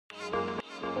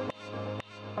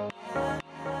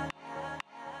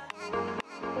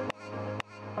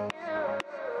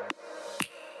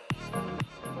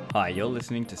Hi, you're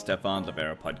listening to Stefan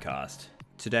Livera podcast.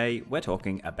 Today, we're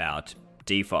talking about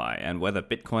DeFi and whether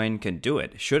Bitcoin can do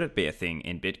it. Should it be a thing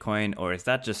in Bitcoin, or is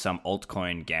that just some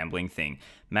altcoin gambling thing?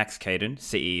 Max Caden,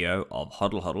 CEO of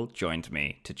Hodl Hodl, joined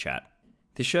me to chat.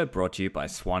 This show brought to you by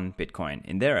Swan Bitcoin.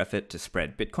 In their effort to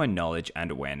spread Bitcoin knowledge and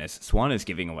awareness, Swan is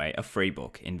giving away a free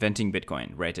book, Inventing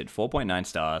Bitcoin, rated 4.9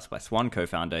 stars by Swan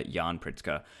co-founder Jan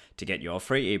Pritzker. To get your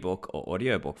free ebook or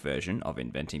audiobook version of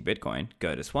Inventing Bitcoin,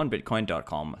 go to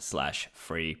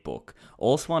swanbitcoin.com/free book.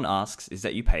 All Swan asks is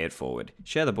that you pay it forward.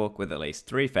 Share the book with at least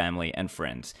 3 family and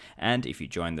friends. And if you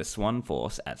join the Swan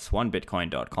Force at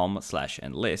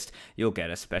swanbitcoin.com/enlist, you'll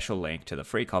get a special link to the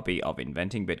free copy of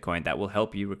Inventing Bitcoin that will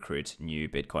help you recruit new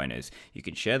Bitcoiners. You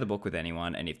can share the book with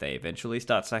anyone, and if they eventually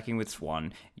start stacking with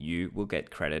Swan, you will get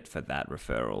credit for that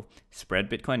referral. Spread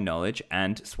Bitcoin knowledge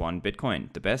and Swan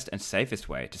Bitcoin, the best and safest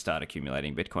way to start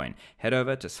accumulating Bitcoin. Head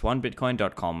over to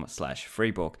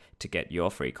swanbitcoin.com/free book to get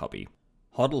your free copy.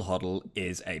 Hodl Hodl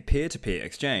is a peer-to-peer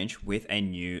exchange with a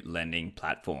new lending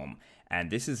platform.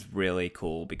 And this is really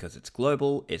cool because it's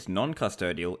global, it's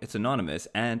non-custodial, it's anonymous,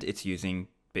 and it's using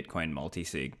Bitcoin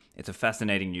multisig. It's a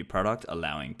fascinating new product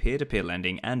allowing peer-to-peer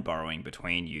lending and borrowing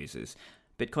between users.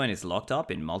 Bitcoin is locked up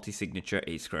in multi-signature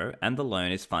escrow, and the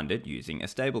loan is funded using a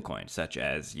stablecoin, such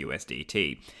as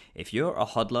USDT. If you're a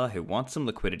hodler who wants some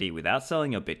liquidity without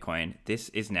selling your Bitcoin, this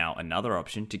is now another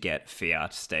option to get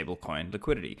fiat stablecoin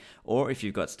liquidity. Or if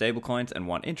you've got stablecoins and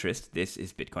want interest, this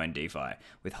is Bitcoin DeFi.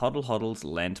 With Hodl Hodl's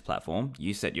Lend platform,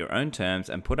 you set your own terms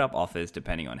and put up offers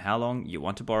depending on how long you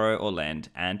want to borrow or lend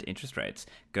and interest rates.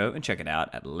 Go and check it out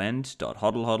at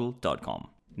lend.hodlhodl.com.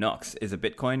 Nox is a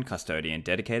Bitcoin custodian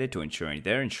dedicated to ensuring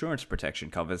their insurance protection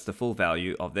covers the full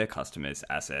value of their customers'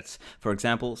 assets. For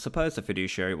example, suppose a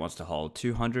fiduciary wants to hold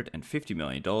 $250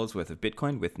 million worth of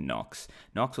Bitcoin with Nox.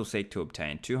 Nox will seek to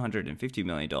obtain $250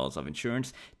 million of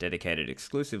insurance dedicated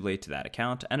exclusively to that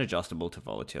account and adjustable to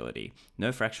volatility.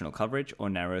 No fractional coverage or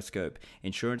narrow scope.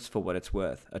 Insurance for what it's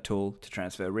worth, a tool to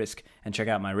transfer risk. And check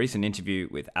out my recent interview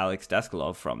with Alex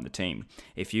Daskalov from the team.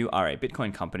 If you are a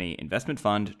Bitcoin company, investment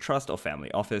fund, trust, or family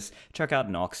office, check out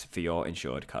Nox for your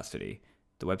insured custody.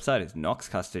 The website is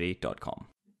noxcustody.com.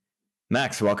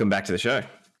 Max, welcome back to the show.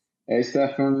 Hey,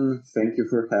 Stefan. Thank you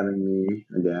for having me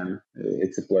again.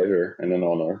 It's a pleasure and an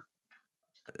honor.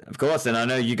 Of course, and I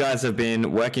know you guys have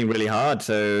been working really hard,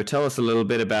 so tell us a little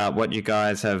bit about what you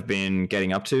guys have been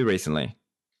getting up to recently.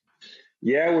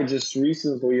 Yeah, we just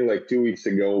recently, like 2 weeks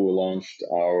ago, we launched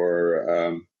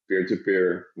our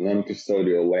peer-to-peer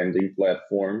non-custodial lending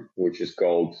platform, which is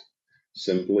called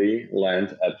simply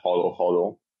Lend at Hodl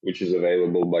Hodl, which is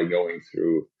available by going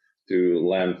through to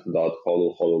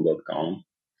lend.hodlhodl.com.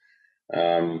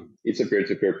 It's a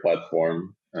peer-to-peer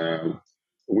platform.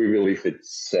 We believe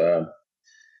it's to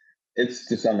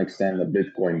some extent a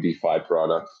Bitcoin DeFi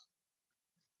product,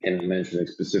 and mentioning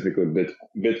specifically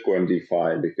Bitcoin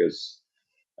DeFi because,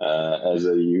 as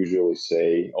I usually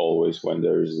say, always when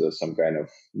there's some kind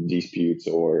of disputes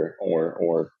or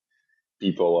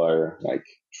people are like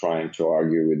trying to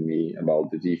argue with me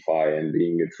about the DeFi and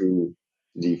being a true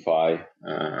DeFi,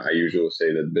 I usually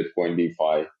say that Bitcoin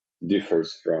DeFi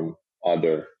differs from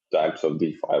other types of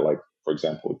DeFi, like for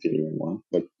example Ethereum one.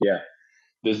 But yeah,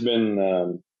 there's been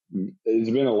it's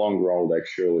been a long road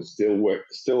actually.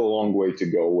 Still a long way to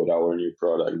go with our new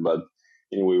product, but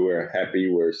we were happy.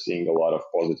 We're seeing a lot of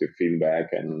positive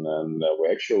feedback, and we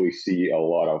actually see a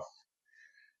lot of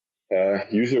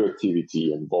user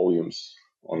activity and volumes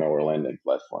on our lending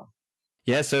platform.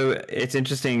 Yeah, so it's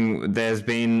interesting. There's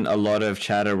been a lot of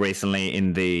chatter recently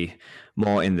in the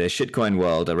shitcoin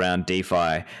world around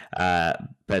DeFi,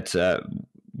 but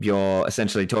you're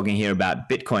essentially talking here about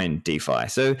Bitcoin DeFi.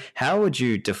 So how would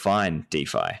you define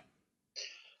DeFi?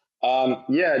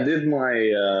 Yeah, I did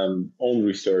my own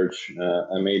research.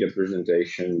 I made a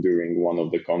presentation during one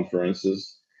of the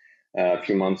conferences a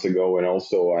few months ago, and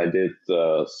also I did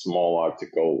a small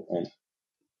article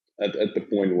at the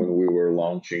point when we were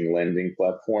launching lending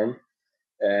platform.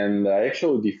 And I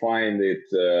actually defined it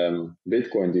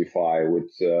Bitcoin DeFi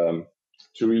with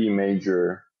 3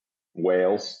 major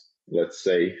whales, let's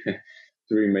say,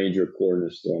 3 major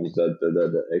cornerstones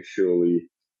that actually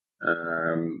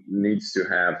needs to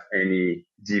have any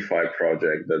DeFi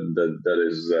project that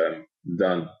is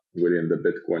done within the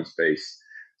Bitcoin space.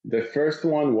 The first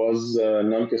one was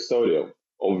non-custodial.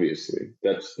 Obviously,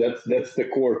 that's the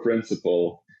core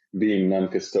principle, being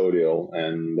non-custodial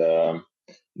and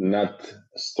not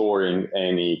storing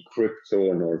any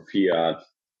crypto nor fiat.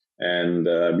 And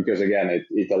because again,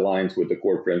 it aligns with the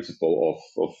core principle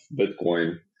of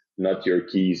Bitcoin, not your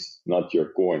keys, not your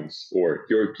coins, or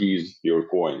your keys, your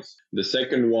coins. The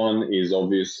second one is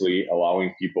obviously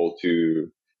allowing people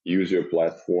to use your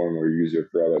platform or use your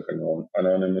product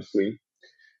anonymously.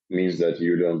 Means that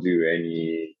you don't do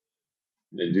any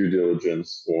due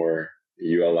diligence, or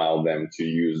you allow them to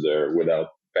use their without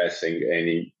passing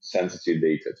any sensitive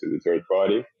data to the third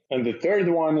party. And the third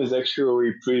one is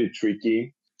actually pretty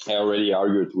tricky. I already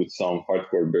argued with some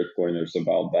hardcore Bitcoiners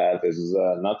about that, is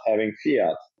not having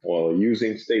fiat, or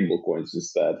using stablecoins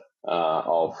instead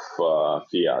of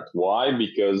fiat. Why?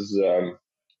 Because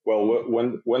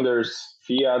when there's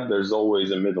fiat, there's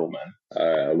always a middleman,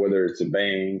 whether it's a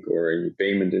bank or any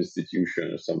payment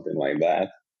institution or something like that.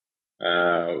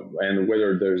 And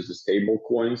whether there's the stable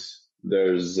coins,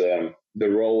 there's the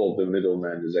role of the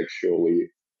middleman is actually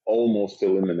almost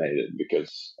eliminated,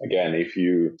 because again, if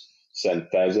you send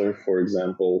Tether, for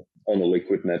example, on a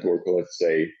liquid network, let's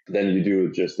say, then you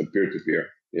do just a peer-to-peer.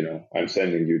 I'm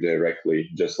sending you directly,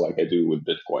 just like I do with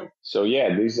Bitcoin. So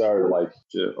yeah, these are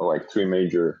like three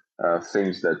major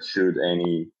things that should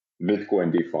any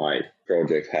Bitcoin DeFi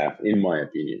project have, in my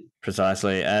opinion.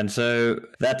 Precisely. And so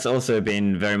that's also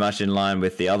been very much in line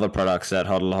with the other products that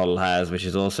HODL HODL has, which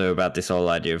is also about this whole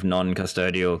idea of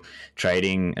non-custodial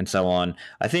trading and so on.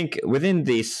 I think within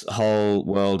this whole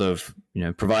world of,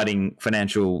 providing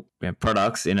financial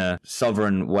products in a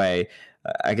sovereign way,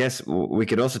 I guess we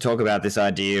could also talk about this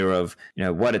idea of,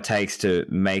 what it takes to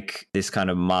make this kind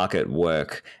of market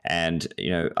work. And,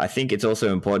 I think it's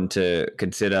also important to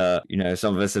consider,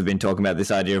 some of us have been talking about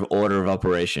this idea of order of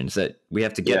operations, that we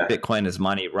have to get Bitcoiners'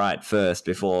 money right first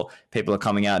before people are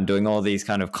coming out and doing all these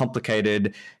kind of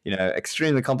complicated,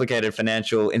 extremely complicated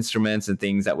financial instruments and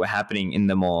things that were happening in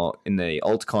the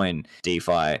altcoin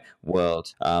DeFi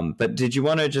world. But did you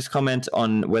want to just comment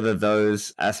on whether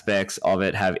those aspects of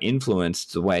it have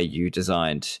influenced the way you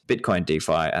designed Bitcoin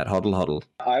DeFi at HODL HODL?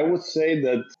 I would say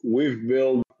that we've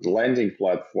built a lending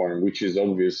platform, which is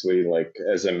obviously, like,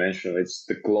 as I mentioned, it's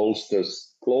the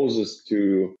closest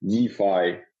to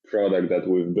DeFi product that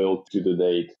we've built to the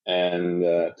date and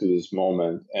to this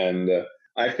moment. And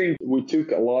I think we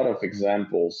took a lot of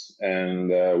examples, and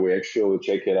we actually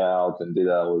checked it out and did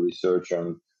our research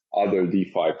on other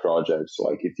DeFi projects,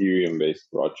 like Ethereum-based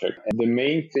project. And the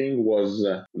main thing was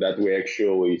that we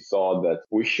actually thought that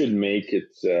we should make it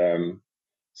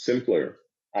simpler.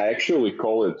 I actually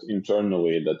call it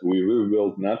internally that we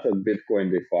built not a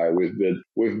Bitcoin DeFi,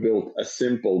 we've built a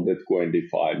simple Bitcoin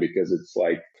DeFi, because it's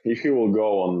like, if you will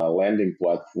go on a lending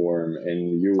platform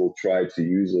and you will try to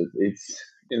use it,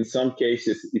 in some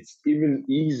cases, it's even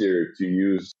easier to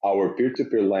use our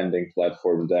peer-to-peer lending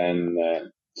platform than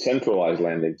centralized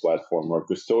lending platform or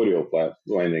custodial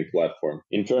lending platform.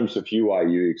 In terms of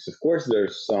UI UX, of course,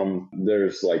 there's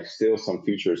still some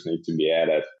features need to be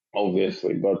added,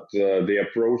 obviously, but the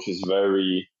approach is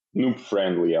very noob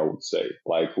friendly, I would say.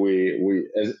 Like we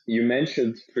as you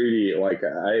mentioned,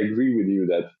 I agree with you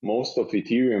that most of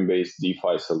Ethereum based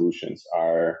DeFi solutions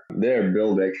they're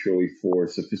built actually for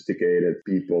sophisticated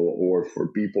people, or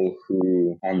for people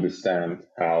who understand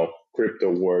how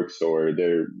crypto works, or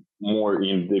they're more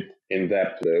in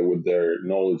depth with their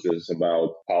knowledges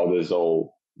about how there's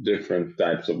all different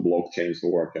types of blockchains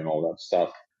work and all that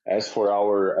stuff. As for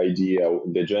our idea,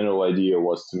 the general idea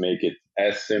was to make it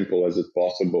as simple as it's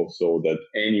possible, so that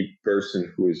any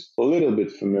person who is a little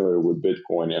bit familiar with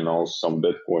Bitcoin and also some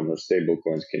Bitcoin or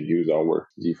stablecoins can use our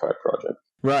DeFi project.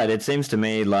 Right. It seems to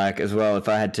me like, as well, if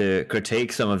I had to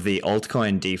critique some of the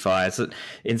altcoin DeFi,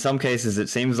 in some cases it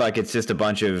seems like it's just a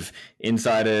bunch of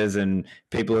insiders and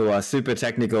people who are super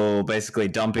technical, basically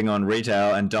dumping on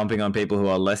retail and dumping on people who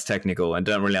are less technical and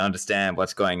don't really understand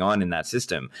what's going on in that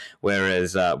system.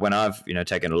 Whereas when I've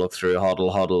taken a look through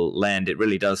HODL HODL Lend, it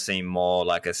really does seem more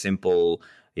like a simple,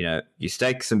 you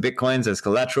stake some Bitcoins as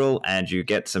collateral and you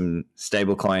get some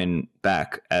stablecoin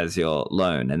back as your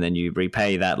loan, and then you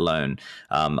repay that loan.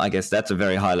 I guess that's a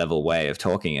very high level way of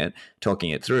talking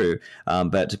it through.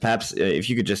 But perhaps if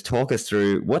you could just talk us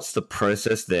through what's the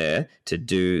process there to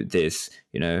do this,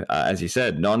 as you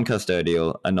said,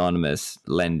 non-custodial anonymous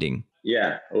lending.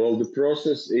 Yeah, well, the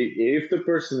process, if the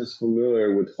person is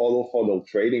familiar with HODL HODL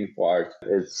trading part,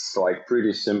 it's like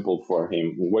pretty simple for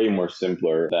him, way more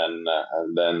simpler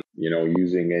than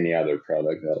using any other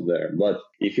product out there. But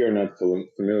if you're not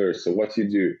familiar, so what you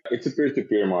do, it's a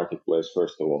peer-to-peer marketplace,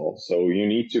 first of all. So you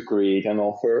need to create an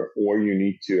offer, or you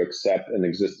need to accept an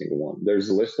existing one. There's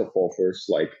a list of offers,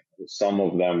 like some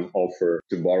of them offer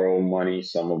to borrow money,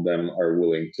 some of them are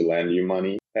willing to lend you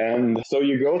money. And so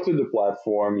you go to the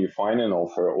platform, you find an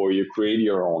offer, or you create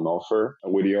your own offer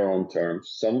with your own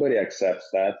terms. Somebody accepts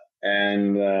that.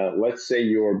 And let's say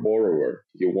you're a borrower.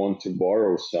 You want to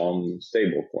borrow some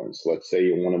stable coins. Let's say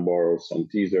you want to borrow some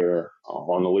Tether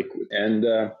on a Liquid. And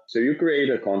so you create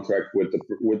a contract with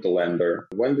the lender.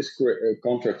 When this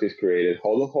contract is created,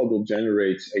 HODL HODL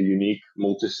generates a unique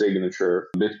multi-signature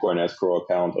Bitcoin escrow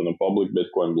account on a public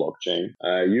Bitcoin blockchain.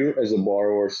 You as a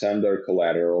borrower send their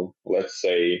collateral, let's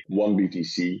say 1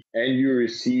 BTC, and you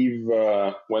receive,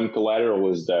 when collateral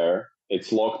is there,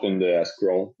 it's locked in the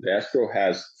escrow. The escrow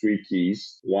has 3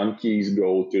 keys. 1 keys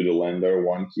go to the lender,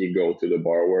 1 key go to the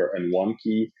borrower, and 1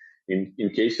 key in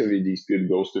case of a dispute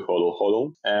goes to HODL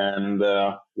HODL. And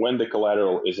when the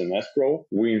collateral is in escrow,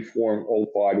 we inform all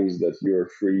parties that you're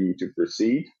free to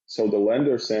proceed. So the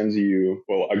lender sends you,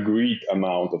 agreed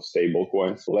amount of stable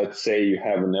coins. Let's say you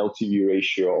have an LTV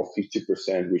ratio of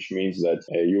 50%, which means that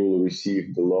you will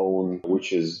receive the loan,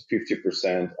 which is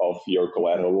 50% of your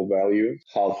collateral value,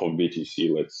 half of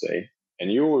BTC, let's say. And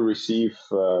you will receive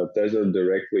Tether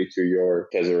directly to your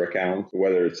Tether account,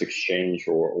 whether it's exchange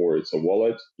or it's a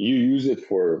wallet. You use it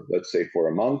for, let's say, for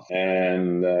a month,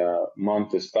 and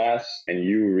month is passed, and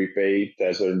you repay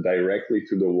Tether directly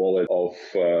to the wallet of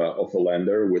a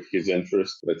lender with his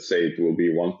interest. Let's say it will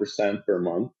be 1% per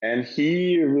month, and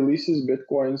he releases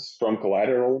Bitcoins from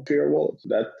collateral to your wallet.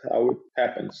 That's how it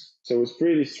happens. So it's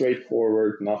pretty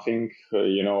straightforward. Nothing,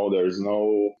 there's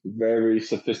no very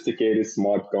sophisticated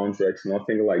smart contracts,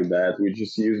 nothing like that. We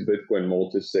just use Bitcoin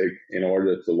multisig in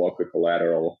order to lock a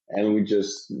collateral. And we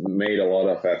just made a lot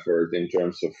of effort in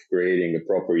terms of creating a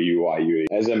proper UI.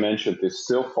 As I mentioned, it's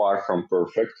still far from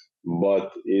perfect,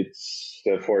 but it's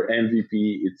for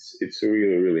MVP, it's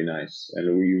really, really nice.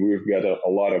 And we've got a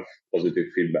lot of positive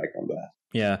feedback on that.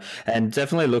 Yeah, and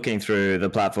definitely looking through the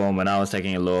platform, when I was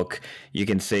taking a look, you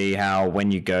can see how when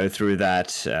you go through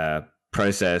that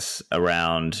process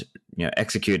around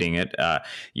executing it,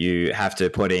 you have to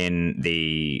put in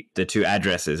the 2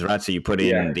 addresses, right? So you put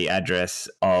in the address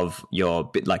of your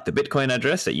the Bitcoin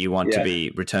address that you want to be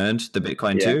returned the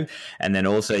Bitcoin to, and then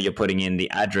also you're putting in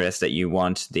the address that you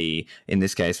want in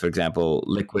this case, for example,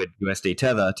 Liquid USD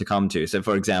Tether to come to. So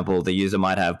for example, the user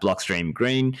might have Blockstream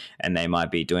Green, and they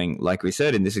might be doing, like we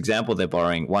said in this example, they're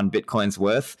borrowing 1 Bitcoin's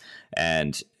worth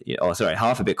and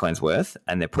half a Bitcoin's worth,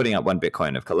 and they're putting up 1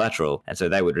 Bitcoin of collateral, and so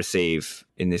they would receive,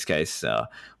 in this case,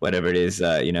 whatever it is,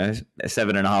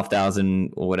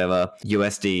 7,500 or whatever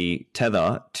USD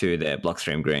Tether to their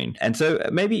Blockstream Green. And so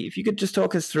maybe if you could just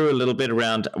talk us through a little bit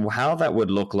around how that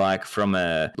would look like from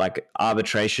a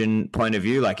arbitration point of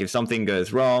view, like if something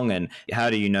goes wrong, and how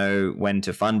do you know when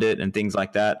to fund it and things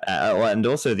like that. And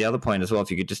also the other point as well, if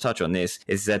you could just touch on this,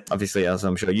 is that obviously, as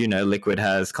I'm sure you know, Liquid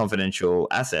has confidential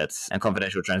assets and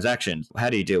confidential transactions.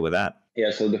 How do you deal with that?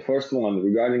 Yeah, so the first one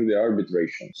regarding the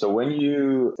arbitration. So when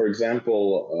you, for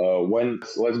example,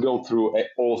 let's go through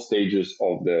all stages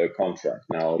of the contract.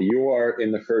 Now, you are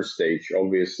in the first stage,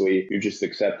 obviously, you just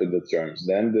accepted the terms.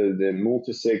 Then the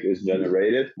multisig is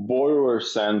generated. Borrower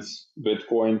sends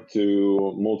Bitcoin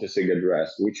to multisig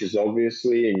address, which is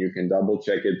obviously, and you can double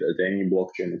check it at any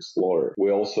blockchain explorer.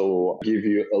 We also give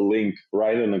you a link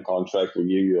right in the contract. We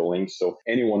give you a link so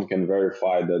anyone can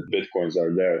verify that Bitcoins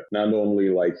are there. Not only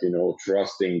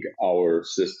trusting our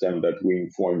system that we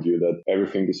informed you that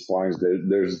everything is fine.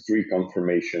 There's 3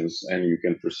 confirmations and you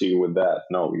can proceed with that.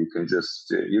 No, you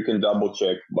can double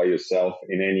check by yourself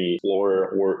in any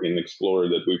Explorer or in Explorer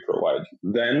that we provide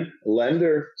you. Then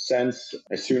lender sends,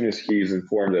 as soon as he is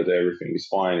informed that everything is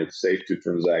fine, it's safe to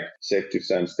transact, safe to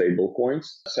send stable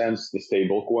coins, sends the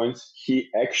stable coins. He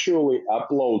actually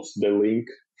uploads the link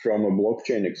from a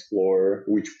blockchain explorer,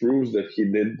 which proves that he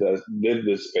did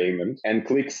this payment, and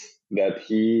clicks that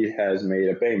he has made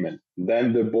a payment.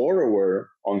 Then the borrower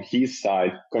on his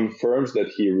side confirms that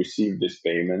he received this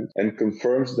payment and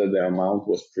confirms that the amount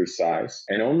was precise.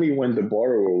 And only when the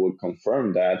borrower will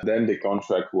confirm that, then the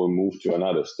contract will move to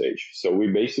another stage. So we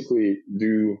basically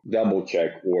do double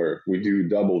check, or we do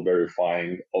double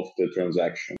verifying of the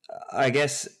transaction. I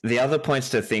guess the other points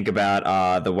to think about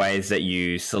are the ways that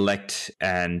you select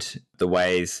and the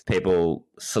ways people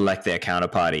select their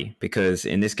counterparty, because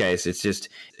in this case, it just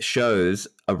shows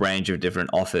a range of different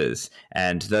offers,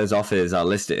 and those offers are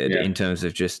listed in terms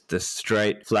of just the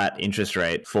straight flat interest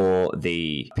rate for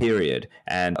the period.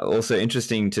 And also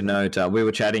interesting to note, we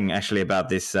were chatting actually about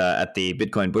this at the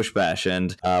Bitcoin Bush Bash,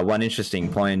 and one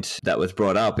interesting point that was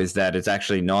brought up is that it's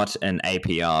actually not an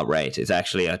APR rate, it's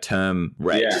actually a term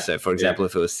rate. So for example,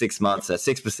 if it was 6 months at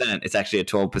 6%, it's actually a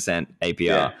 12%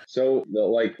 APR. So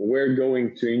we're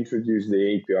going to introduce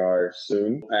the APR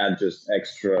soon, add just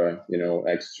extra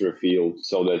fields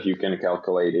so so that you can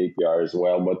calculate APR as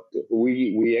well. But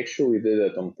we actually did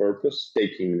it on purpose,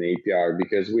 taking an APR,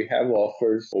 because we have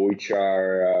offers which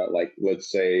are like,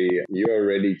 let's say you're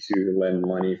ready to lend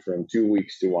money from 2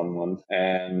 weeks to 1 month,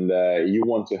 and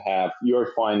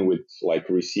you're fine with like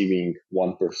receiving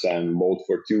 1% both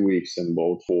for 2 weeks and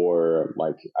both for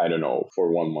like, I don't know,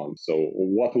 for 1 month. So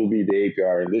what will be the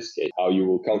APR in this case? How you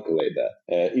will calculate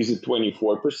that? Is it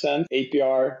 24%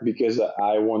 APR because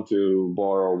I want to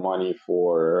borrow money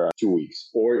for 2 weeks,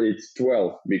 or it's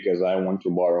 12 because I want to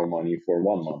borrow money for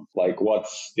 1 month? Like,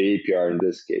 what's the APR in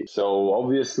this case? So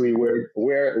obviously,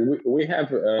 we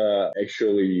have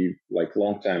actually, like,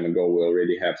 long time ago, we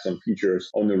already have some features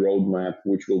on the roadmap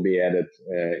which will be added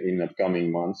in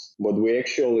upcoming months. But we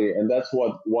actually, and that's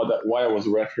why I was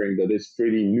referring that it's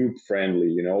pretty noob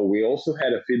friendly. We also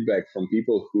had a feedback from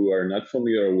people who are not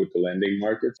familiar with the lending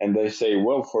market, and they say,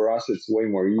 well, for us it's way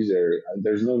more easier.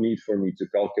 There's no need for me to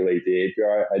calculate the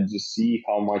APR. I just see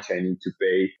how much I need to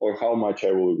pay or how much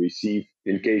I will receive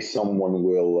in case someone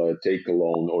will take a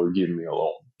loan or give me a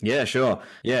loan. Yeah, sure.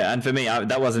 Yeah, and for me,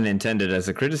 that wasn't intended as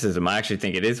a criticism. I actually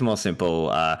think it is more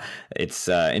simple. It's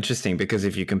interesting because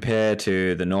if you compare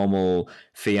to the normal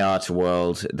fiat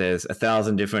world, there's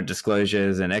 1,000 different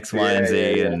disclosures and X, Y, and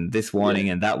Z, and this warning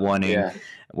and that warning.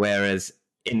 Whereas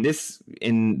in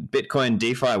Bitcoin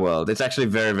DeFi world, it's actually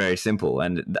very, very simple.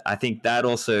 And I think that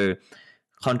also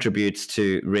contributes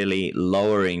to really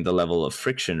lowering the level of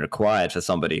friction required for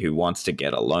somebody who wants to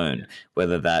get a loan,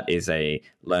 whether that is a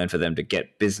loan for them to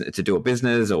get business, to do a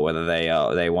business, or whether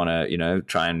they want to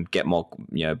try and get more,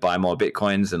 buy more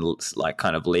Bitcoins and like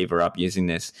kind of lever up using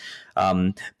this.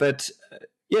 But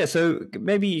yeah, so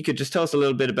maybe you could just tell us a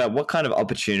little bit about what kind of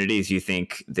opportunities you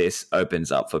think this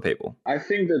opens up for people. I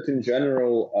think that in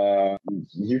general,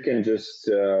 you can just,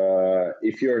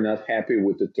 if you're not happy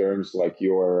with the terms, like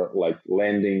you're like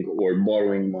lending or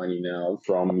borrowing money now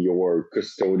from your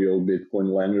custodial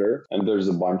Bitcoin lender, and there's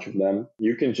a bunch of them,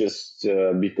 you can just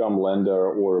become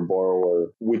lender or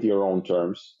borrower with your own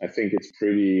terms. I think it's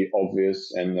pretty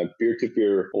obvious, and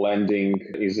peer-to-peer lending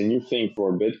is a new thing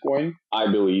for Bitcoin,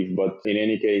 I believe, but in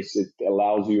any case, it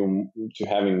allows you to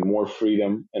having more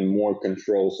freedom and more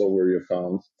controls over your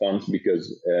funds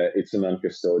because it's a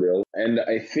non-custodial. And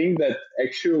I think that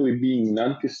actually being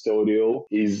non-custodial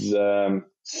is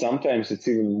sometimes it's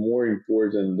even more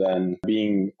important than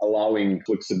allowing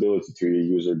flexibility to your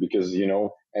user, because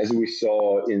as we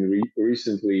saw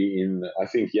recently I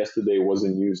think yesterday was the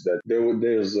news that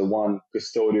there's one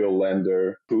custodial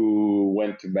lender who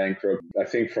went to bankrupt, I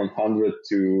think from 100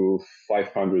 to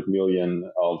 500 million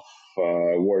of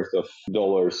worth of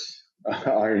dollars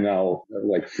are now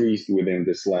like freezed within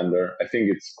this lender. I think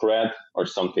it's CRED or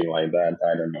something like that.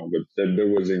 I don't know, but there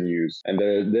was a news, and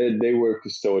they were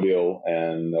custodial,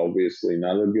 and obviously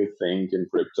not a good thing in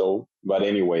crypto. But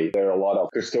anyway, there are a lot of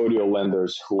custodial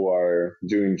lenders who are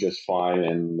doing just fine,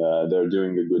 and they're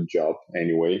doing a good job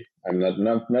anyway. I'm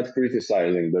not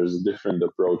criticizing. There's different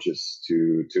approaches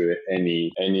to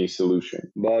any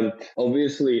solution, but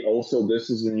obviously also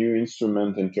this is a new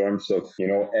instrument in terms of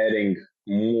adding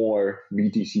more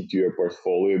BTC to your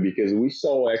portfolio, because we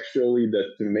saw actually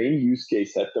that the main use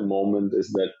case at the moment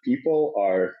is that people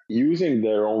are using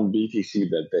their own BTC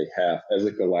that they have as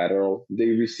a collateral.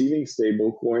 They're receiving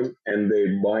stablecoin and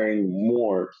they're buying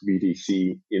more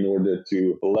BTC in order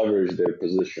to leverage their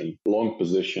long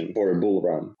position for a bull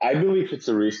run. I believe it's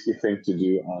a risky thing to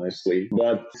do, honestly,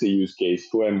 but it's a use case.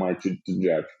 Who am I to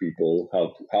judge people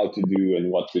how to do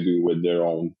and what to do with their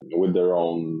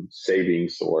own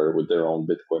savings or with their own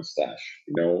Bitcoin stash?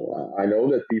 I know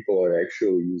that people are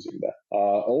actually using that.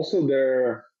 Also, there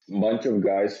are a bunch of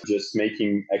guys just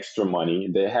making extra money.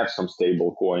 They have some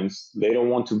stable coins. They don't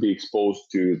want to be exposed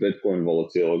to Bitcoin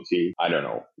volatility. I don't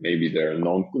know. Maybe they're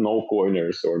no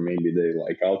coiners, or maybe they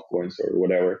like altcoins or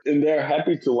whatever. And they're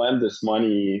happy to lend this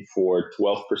money for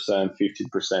 12%,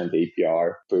 15%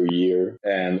 APR per year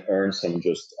and earn some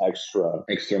just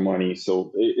extra money.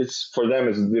 So it's for them,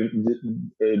 it's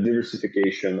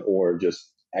diversification or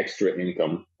just extra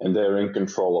income, and they're in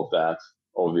control of that,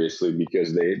 obviously,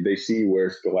 because they see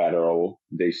where's collateral,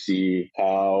 they see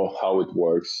how it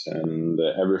works, and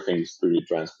everything is pretty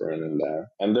transparent in there.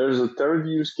 And there's a third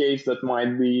use case that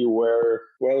might be where,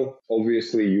 well,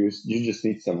 obviously you just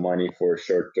need some money for a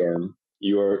short term.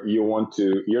 You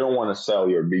don't want to sell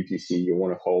your BTC. You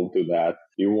want to hold to that.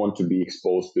 You want to be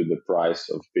exposed to the price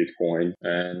of Bitcoin,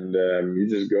 and you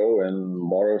just go and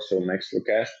borrow some extra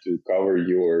cash to cover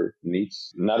your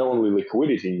needs. Not only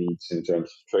liquidity needs in terms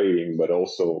of trading, but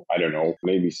also, I don't know,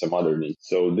 maybe some other needs.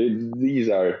 So these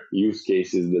are use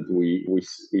cases that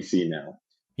we see now.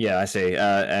 Yeah, I see.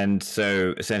 And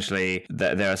so essentially,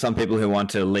 there are some people who want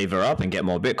to lever up and get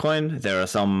more Bitcoin. There are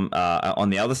some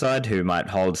on the other side who might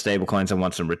hold stablecoins and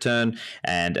want some return.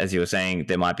 And as you were saying,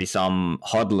 there might be some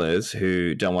hodlers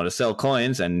who don't want to sell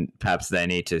coins, and perhaps they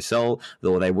need to sell,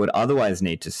 or they would otherwise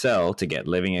need to sell to get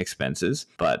living expenses.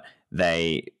 But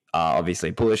they are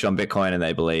obviously bullish on Bitcoin, and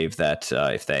they believe that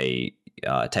if they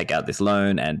take out this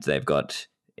loan and they've got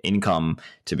income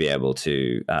to be able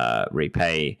to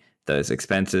repay those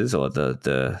expenses or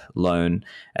the loan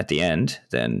at the end,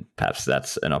 then perhaps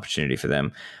that's an opportunity for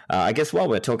them. I guess while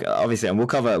we're talking, obviously, and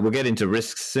we'll get into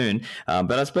risks soon,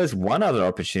 but I suppose one other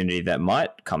opportunity that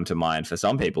might come to mind for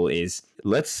some people is,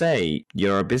 let's say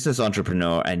you're a business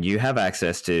entrepreneur and you have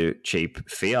access to cheap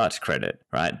fiat credit,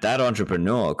 right? That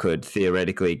entrepreneur could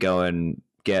theoretically go and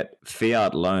get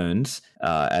fiat loans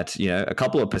at a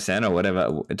couple of percent or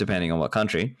whatever, depending on what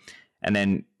country, and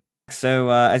then so,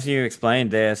 as you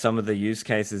explained there, some of the use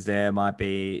cases there might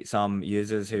be some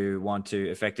users who want to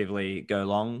effectively go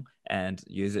long and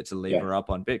use it to Yeah. lever up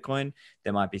on Bitcoin.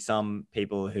 There might be some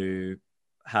people who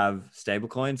have stable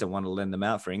coins and want to lend them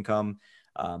out for income.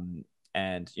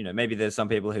 And maybe there's some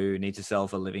people who need to sell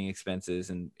for living expenses,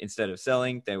 and instead of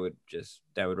selling, they would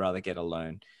rather get a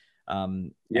loan.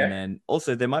 And then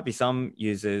also there might be some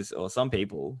users or some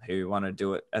people who want to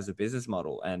do it as a business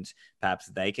model, and perhaps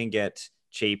they can get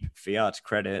cheap fiat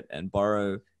credit and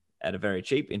borrow at a very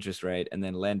cheap interest rate and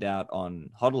then lend out on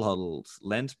HODL's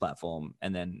lend platform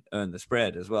and then earn the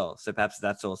spread as well. So perhaps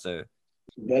that's also...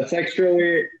 That's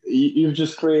actually, you've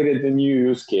just created a new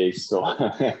use case. So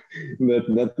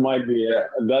that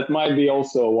might be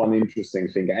also one interesting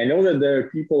thing. I know that there are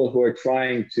people who are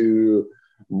trying to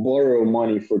borrow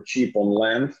money for cheap on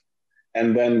land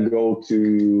and then go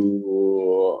to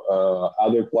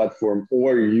other platform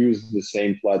or use the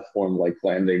same platform like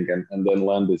lending and then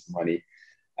lend this money.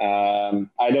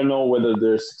 I don't know whether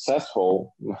they're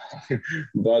successful,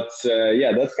 but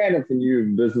that's kind of a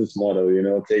new business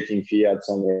model, taking fiat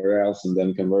somewhere else and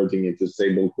then converting it to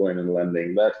stablecoin and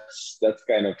lending.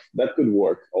 That could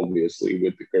work, obviously,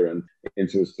 with the current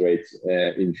interest rates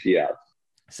in fiat.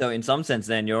 So in some sense,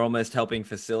 then you're almost helping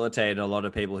facilitate a lot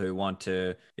of people who want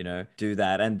to, do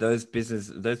that. And those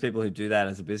people who do that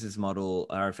as a business model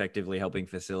are effectively helping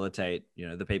facilitate,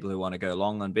 the people who want to go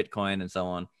long on Bitcoin and so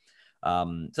on.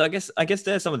 So I guess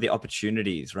there's some of the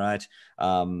opportunities, right?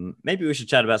 Maybe we should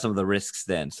chat about some of the risks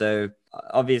then. So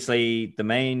obviously the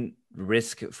main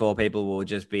risk for people will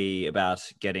just be about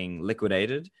getting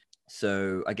liquidated.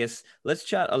 So I guess let's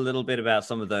chat a little bit about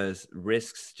some of those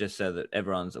risks, just so that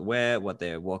everyone's aware what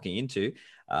they're walking into.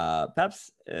 Perhaps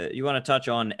you want to touch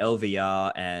on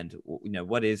LVR and,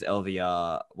 what is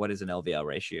LVR? What is an LVR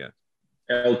ratio?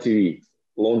 LTV,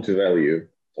 loan to value,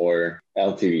 or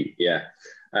LTV. Yeah.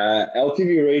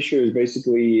 LTV ratio is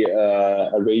basically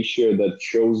a ratio that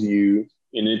shows you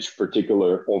in each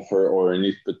particular offer or in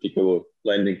each particular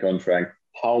lending contract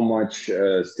how much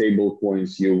stable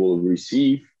coins you will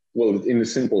receive. Well, in the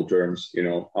simple terms,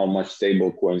 how much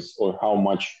stable coins or how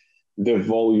much the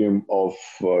volume of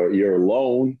your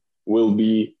loan will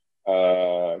be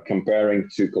comparing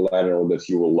to collateral that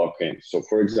you will lock in. So,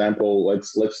 for example,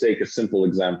 let's take a simple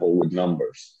example with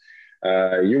numbers.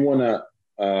 You wanna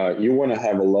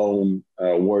have a loan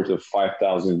worth of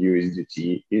 5,000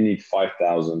 USDT. You need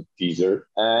 5,000 Tether,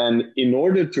 and in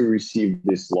order to receive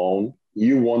this loan,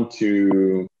 you want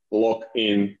to lock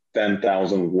in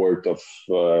 10,000 worth of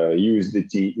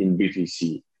USDT in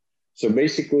BTC. So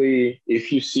basically,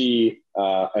 if you see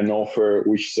an offer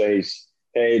which says,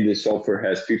 hey, this offer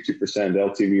has 50%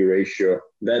 LTV ratio,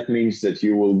 that means that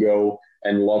you will go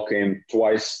and lock in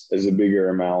twice as a bigger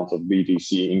amount of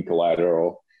BTC in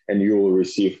collateral, and you will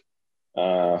receive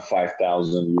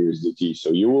 5,000 USDT.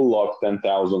 So you will lock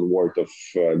 10,000 worth of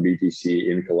BTC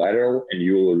in collateral, and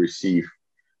you will receive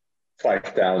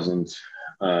 5,000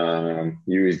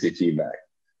 USDT back.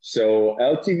 So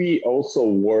LTV also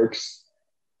works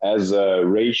as a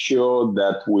ratio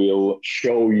that will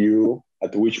show you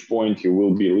at which point you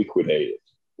will be liquidated,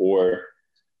 or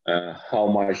how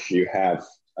much you have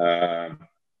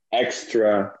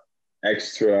extra,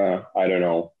 I don't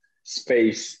know,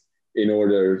 space in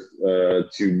order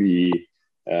to be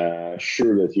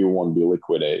sure that you won't be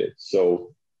liquidated.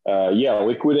 So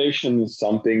liquidation is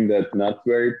something that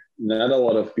not a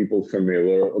lot of people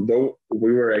familiar, although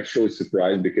we were actually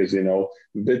surprised because,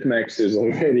 BitMEX is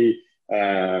already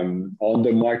on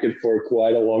the market for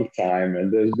quite a long time.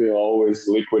 And there's been always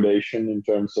liquidation in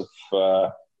terms of,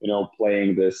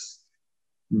 playing this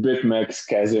BitMEX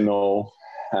casino,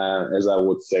 as I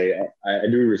would say. I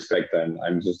do respect them.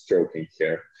 I'm just joking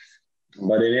here.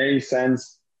 But in any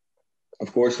sense,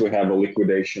 Of course, we have a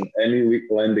liquidation. Any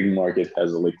lending market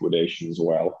has a liquidation as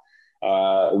well.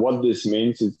 What this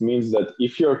means, it means that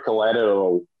if your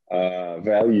collateral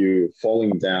value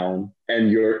falling down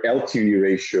and your LTV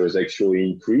ratio is actually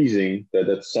increasing, that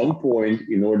at some point,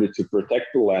 in order to protect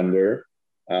the lender,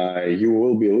 you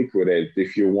will be liquidated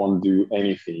if you won't do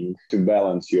anything to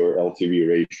balance your LTV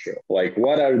ratio. Like,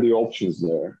 what are the options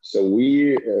there? So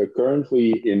we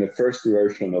currently, in the first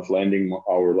version of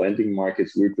our lending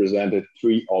markets, we presented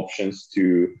three options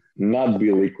to not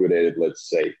be liquidated, let's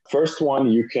say. First one,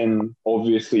 you can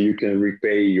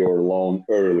repay your loan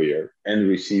earlier and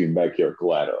receive back your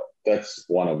collateral. That's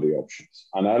one of the options.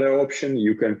 Another option,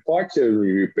 you can partially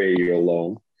repay your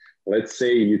loan. Let's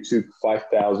say you took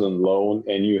 5,000 loan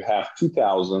and you have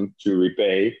 2,000 to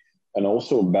repay and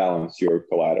also balance your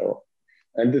collateral.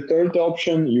 And the third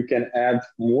option, you can add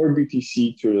more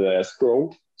BTC to the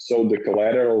escrow. So the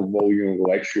collateral volume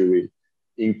will actually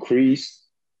increase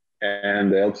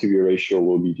and the LTV ratio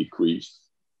will be decreased.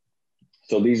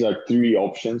 So these are three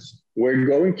options. We're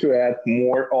going to add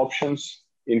more options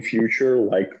in future.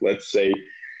 Like, let's say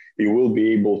you will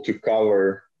be able to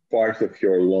cover part of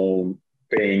your loan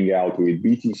paying out with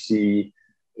BTC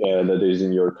that is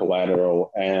in your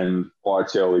collateral and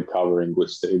partially covering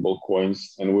with stable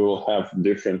coins. And we will have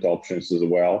different options as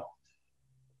well.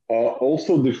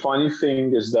 Also, the funny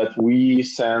thing is that we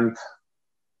sent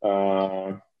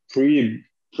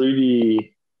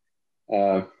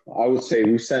I would say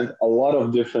we sent a lot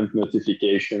of different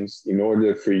notifications in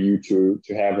order for you to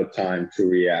have a time to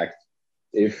react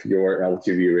if your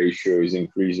LTV ratio is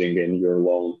increasing and your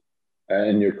loan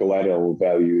and your collateral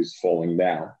value is falling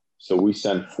down. So we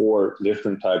sent 4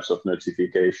 different types of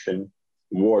notification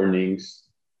warnings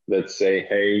that say,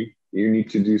 hey, you need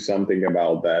to do something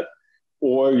about that.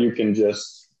 Or you can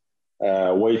just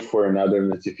wait for another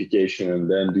notification and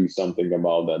then do something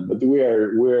about that. But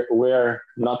we're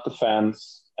not the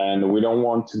fans, and we don't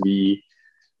want to be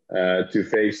to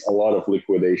face a lot of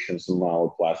liquidations on our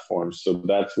platform. So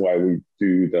that's why we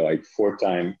do the 4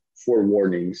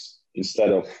 warnings instead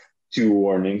of 2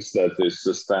 warnings. That is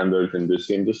the standard in this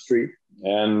industry.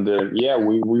 And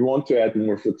we want to add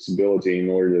more flexibility in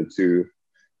order to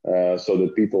so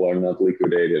that people are not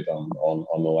liquidated on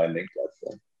the lending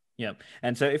platform. Yep.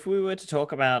 And so if we were to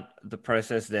talk about the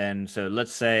process then, so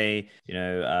let's say,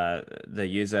 the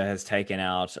user has taken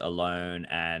out a loan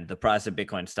and the price of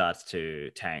Bitcoin starts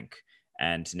to tank,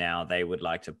 and now they would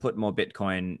like to put more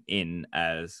Bitcoin in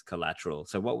as collateral.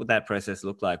 So what would that process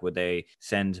look like? Would they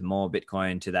send more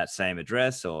Bitcoin to that same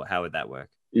address, or how would that work?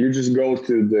 You just go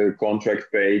to the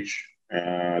contract page,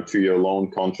 to your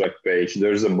loan contract page.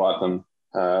 There's a button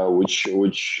which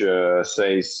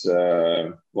says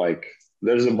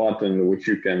there's a button which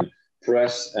you can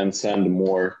press and send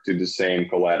more to the same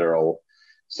collateral,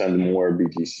 send more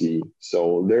BTC.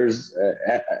 So there's,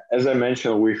 as I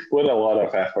mentioned, we've put a lot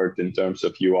of effort in terms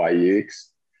of UI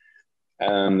UX,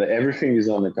 and everything is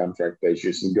on the contract page.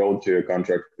 You just go to your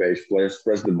contract page,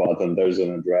 press the button, there's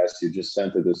an address, you just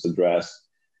send to this address.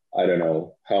 I don't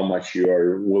know how much you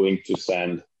are willing to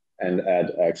send and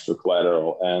add extra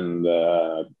collateral. And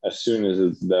as soon as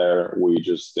it's there, we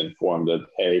just inform that,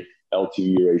 hey,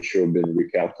 LTV ratio been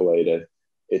recalculated,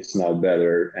 it's now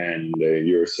better, and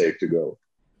you're safe to go.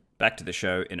 Back to the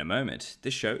show in a moment.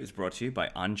 This show is brought to you by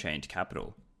Unchained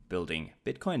Capital, building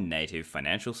Bitcoin native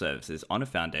financial services on a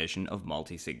foundation of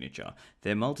multi-signature.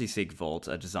 Their multi-sig vaults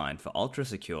are designed for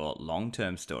ultra-secure,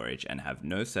 long-term storage and have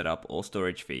no setup or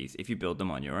storage fees if you build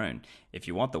them on your own. If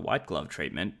you want the white glove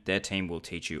treatment, their team will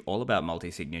teach you all about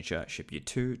multi-signature, ship you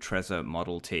 2 Trezor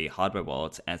Model T hardware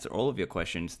wallets, answer all of your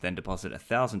questions, then deposit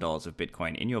 $1,000 of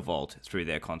Bitcoin in your vault through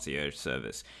their concierge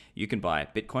service. You can buy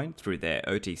Bitcoin through their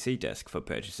OTC desk for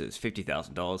purchases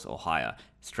 $50,000 or higher,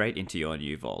 straight into your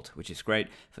new vault, which is great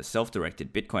for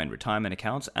self-directed Bitcoin retirement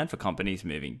accounts and for companies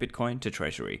moving Bitcoin to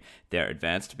Treasury. Their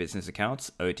advanced business accounts,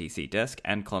 OTC desk,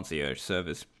 and concierge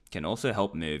service can also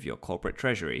help move your corporate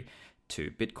treasury to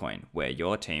Bitcoin, where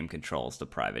your team controls the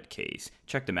private keys.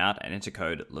 Check them out and enter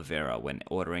code LAVERA when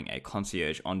ordering a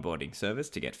concierge onboarding service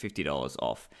to get $50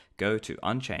 off. Go to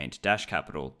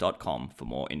unchained-capital.com for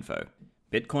more info.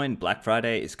 Bitcoin Black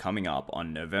Friday is coming up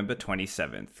on November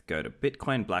 27th. Go to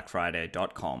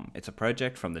bitcoinblackfriday.com. It's a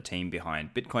project from the team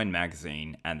behind Bitcoin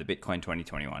Magazine and the Bitcoin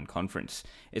 2021 conference.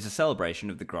 It's a celebration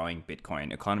of the growing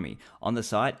Bitcoin economy. On the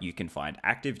site, you can find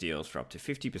active deals for up to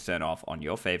 50% off on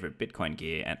your favorite Bitcoin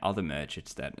gear and other merch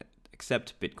that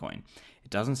accept Bitcoin. It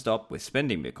doesn't stop with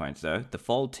spending Bitcoins though. The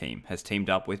Fold team has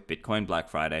teamed up with Bitcoin Black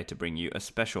Friday to bring you a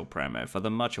special promo for the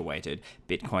much awaited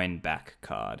Bitcoin Back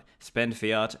card. Spend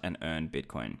fiat and earn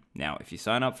Bitcoin. Now, if you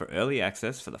sign up for early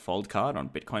access for the Fold card on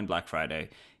Bitcoin Black Friday,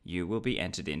 you will be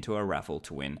entered into a raffle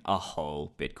to win a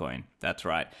whole Bitcoin. That's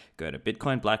right. Go to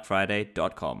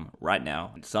bitcoinblackfriday.com right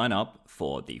now and sign up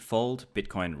for the Fold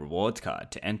Bitcoin rewards card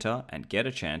to enter and get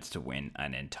a chance to win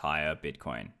an entire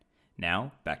Bitcoin.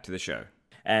 Now, back to the show.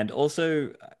 And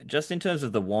also, just in terms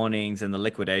of the warnings and the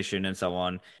liquidation and so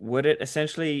on, would it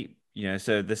essentially,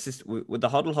 so would the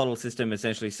HODL HODL system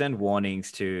essentially send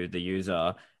warnings to the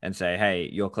user and say, hey,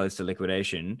 you're close to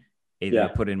liquidation, either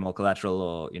put in more collateral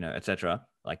or, etc.,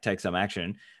 like take some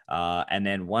action. And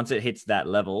then once it hits that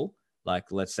level,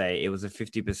 like let's say it was a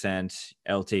 50%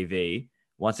 LTV,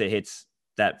 once it hits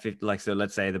that, so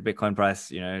let's say the Bitcoin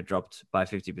price, dropped by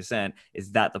 50%,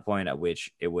 is that the point at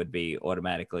which it would be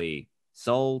automatically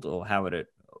sold, or how would it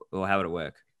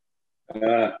work?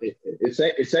 It's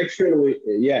actually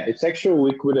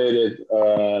liquidated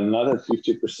not at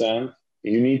 50%.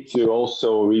 You need to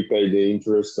also repay the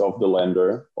interest of the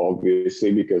lender,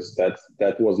 obviously, because that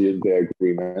was the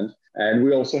agreement. And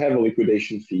we also have a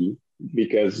liquidation fee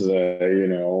because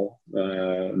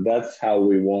that's how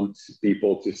we want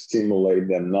people to stimulate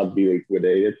them not be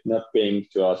liquidated, not paying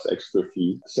to us extra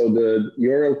fee. So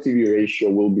your LTV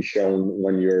ratio will be shown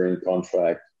when you're in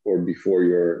contract or before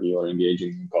you're engaging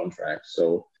in contract.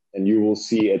 So, and you will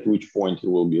see at which point it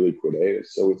will be liquidated.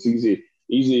 So it's easy.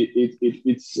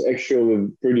 It's actually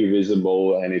pretty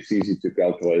visible, and it's easy to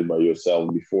calculate by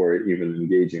yourself before even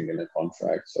engaging in a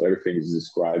contract. So everything is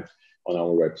described on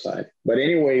our website. But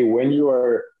anyway,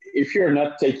 if you're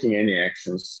not taking any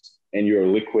actions and you're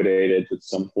liquidated at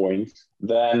some point,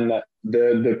 then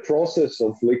the process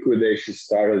of liquidation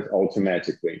started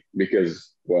automatically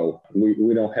because, well,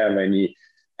 we don't have any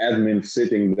admin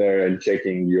sitting there and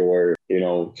checking your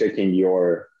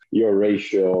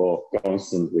ratio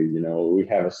constantly. We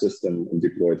have a system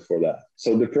deployed for that.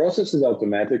 So the process is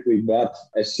automatically, but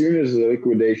as soon as the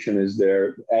liquidation is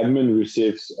there, admin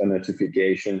receives a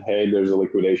notification, hey, there's a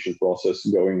liquidation process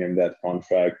going in that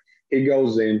contract. He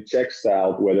goes in, checks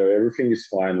out whether everything is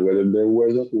fine, whether there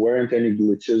weren't any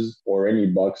glitches or any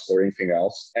bugs or anything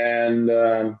else. And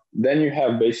then you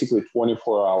have basically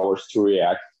 24 hours to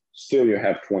react. Still, you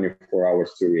have 24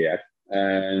 hours to react.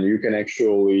 And you can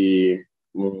actually...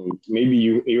 maybe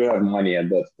you have money at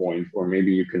that point, or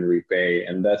maybe you can repay,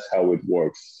 and that's how it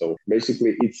works. So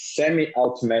basically it's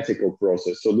semi-automatical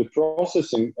process. So the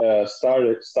processing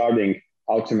starting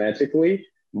automatically,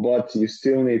 but you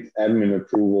still need admin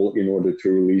approval in order to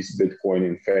release Bitcoin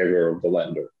in favor of the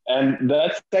lender. And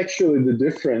that's actually the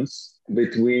difference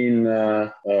between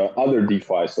other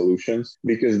DeFi solutions,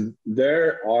 because they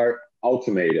are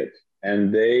automated.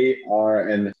 And they are,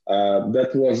 and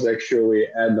that was actually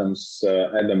Adam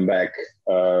Back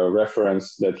reference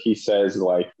that he says,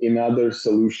 like, in other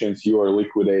solutions, you are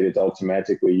liquidated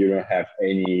automatically. You don't have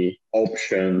any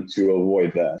option to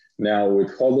avoid that. Now, with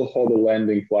HODL HODL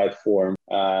lending platform,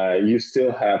 you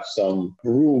still have some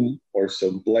room or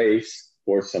some place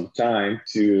or some time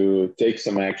to take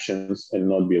some actions and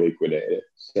not be liquidated.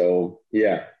 So,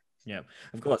 yeah. Yeah,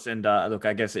 of course. And look,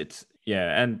 I guess it's,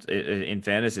 and in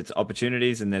fairness, it's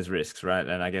opportunities and there's risks, right?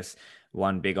 And I guess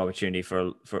one big opportunity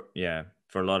for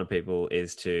a lot of people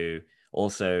is to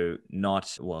also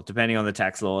not, well, depending on the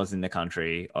tax laws in the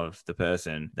country of the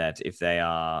person, that if they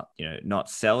are, not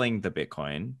selling the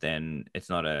Bitcoin, then it's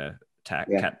not a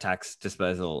tax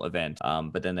disposal event.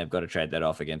 But then they've got to trade that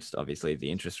off against obviously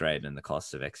the interest rate and the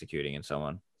costs of executing and so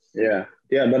on. Yeah.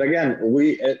 But again,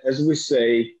 as we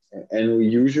say, and we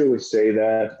usually say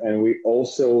that, and we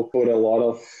also put a lot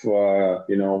of,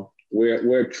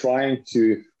 we're trying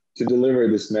to deliver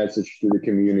this message to the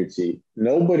community.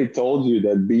 Nobody told you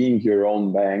that being your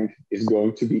own bank is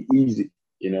going to be easy.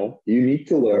 You need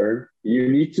to learn, you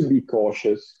need to be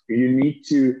cautious, you need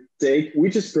to we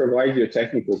just provide you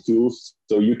technical tools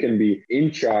so you can be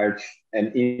in charge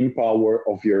and in power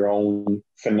of your own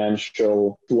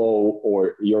financial flow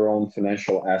or your own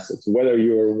financial assets, whether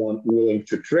you're willing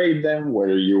to trade them,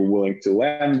 whether you're willing to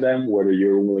lend them, whether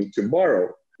you're willing to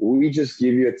borrow. We just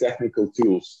give you technical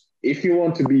tools. If you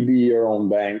want to be your own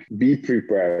bank, be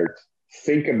prepared.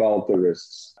 Think about the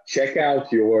risks. Check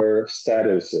out your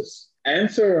statuses.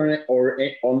 Answer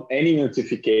on any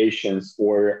notifications,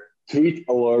 or treat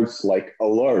alerts like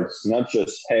alerts, not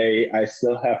just, hey, I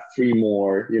still have 3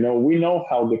 more. We know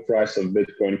how the price of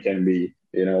Bitcoin can be.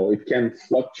 It can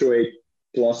fluctuate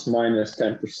plus minus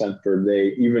 10% per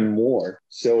day, even more.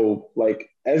 So, like,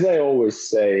 as I always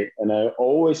say, and I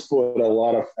always put a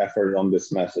lot of effort on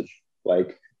this message,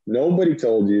 Like nobody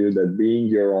told you that being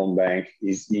your own bank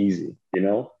is easy, you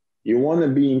know? You want to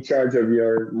be in charge of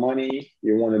your money,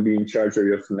 you want to be in charge of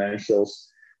your financials,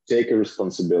 take a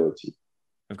responsibility.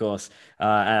 Of course. And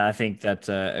I think that's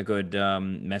a good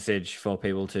message for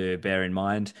people to bear in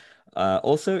mind.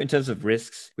 Also, in terms of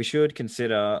risks, we should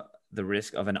consider the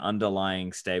risk of an underlying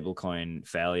stablecoin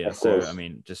failure. Of So, I course.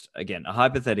 mean, just again, a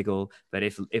hypothetical, but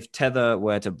if Tether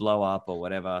were to blow up or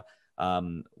whatever,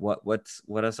 what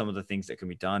are some of the things that can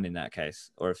be done in that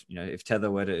case? Or if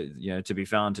Tether were to be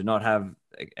found to not have,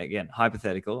 again,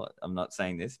 hypothetical, I'm not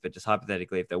saying this, but just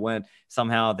hypothetically, if they weren't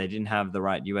somehow they didn't have the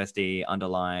right USD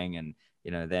underlying, and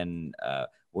then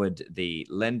would the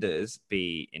lenders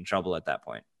be in trouble at that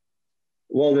point?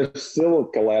 Well, there's still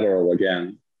collateral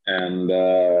again, and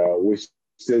we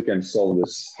still can solve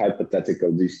this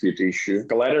hypothetical dispute issue.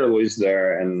 Collateral is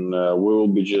there, and we will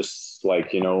be just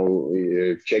like,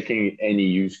 checking any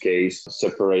use case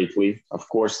separately. Of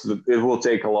course, it will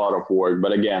take a lot of work,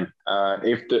 but again,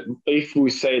 if we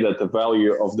say that the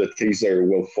value of the Tether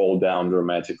will fall down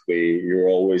dramatically,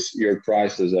 your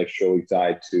price is actually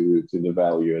tied to the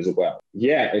value as well.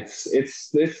 Yeah, it's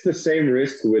the same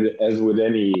risk as with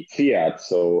any fiat.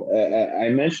 So I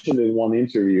mentioned in one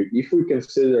interview, if we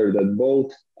consider that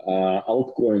both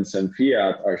altcoins and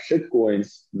fiat are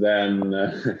shitcoins, then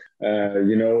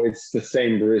it's the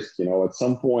same risk. At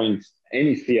some point,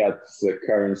 any fiat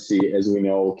currency, as we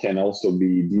know, can also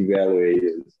be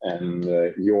devalued, and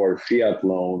your fiat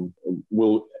loan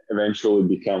will eventually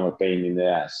become a pain in the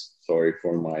ass. Sorry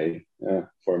for my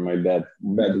bad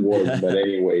words, but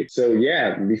anyway. So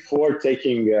yeah, before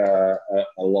taking a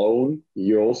loan,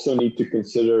 you also need to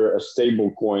consider a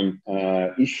stablecoin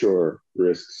issuer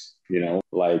risks.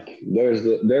 Like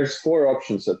there's four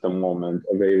options at the moment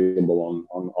available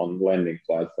on lending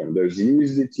platform. There's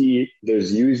USDT,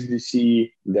 there's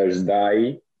USDC, there's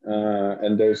DAI,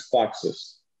 and there's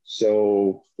Paxos.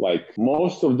 So like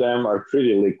most of them are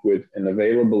pretty liquid and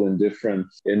available on different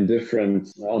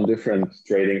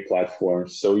trading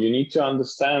platforms. So you need to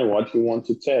understand what you want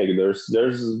to take. There's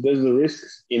the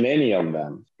risks in any of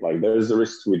them. Like there's the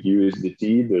risks with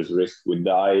USDT, there's risks with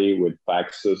DAI, with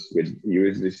Paxos, with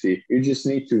USDC. You just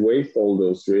need to weigh all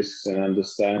those risks and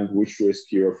understand which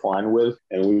risk you're fine with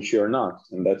and which you're not.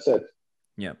 And that's it.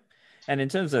 Yeah. And in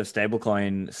terms of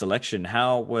stablecoin selection,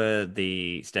 how were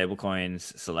the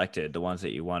stablecoins selected, the ones that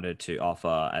you wanted to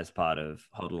offer as part of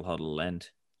HODL HODL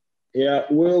Lend? Yeah,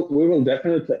 we will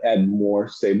definitely add more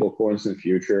stablecoins in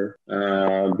future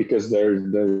because there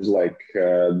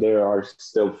are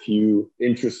still few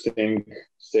interesting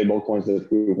stablecoins that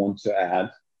we want to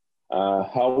add.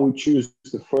 How we choose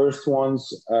the first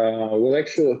ones well,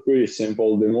 actually pretty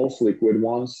simple. The most liquid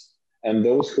ones and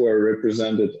those who are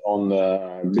represented on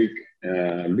the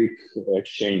big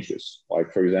exchanges,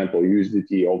 like for example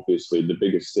USDT, obviously the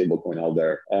biggest stablecoin out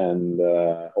there, and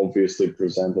obviously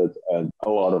presented at a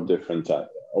lot of different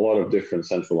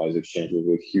centralized exchanges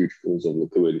with huge pools of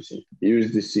liquidity.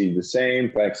 USDC the same,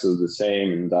 Paxos the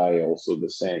same, and DAI also the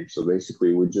same. So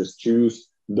basically, we just choose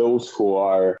those who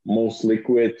are most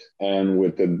liquid and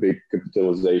with a big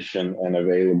capitalization and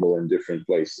available in different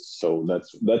places. So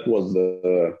that was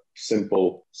the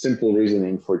simple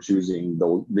reasoning for choosing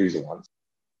these ones.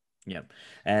 Yep.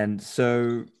 And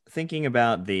so thinking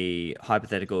about the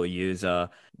hypothetical user,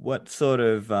 what sort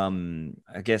of,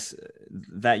 I guess,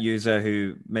 that user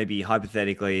who maybe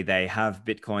hypothetically they have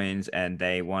Bitcoins and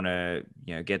they want to,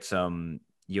 get some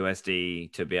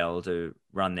USD to be able to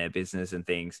run their business and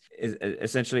things,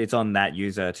 essentially it's on that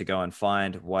user to go and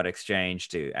find what exchange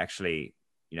to actually,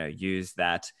 use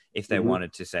that if they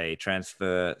wanted to, say,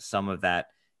 transfer some of that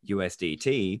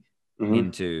USDT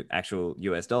into actual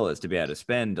US dollars to be able to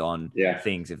spend on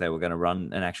things if they were going to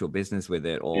run an actual business with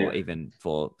it, or even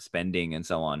for spending and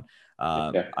so on.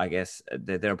 I guess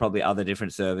there are probably other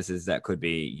different services that could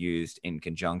be used in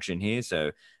conjunction here.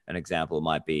 So an example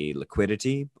might be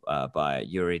Liquidity by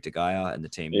Yuri Degaya and the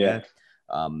team there.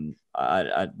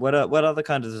 What other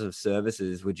kinds of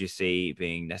services would you see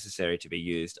being necessary to be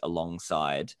used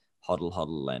alongside HODL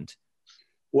HODL Lend?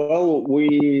 Well,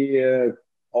 we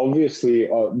obviously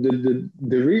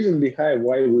the reason behind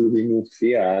why we removed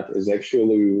fiat is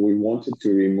actually we wanted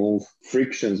to remove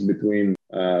frictions between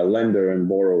lender and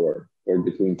borrower, or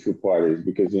between two parties,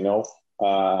 because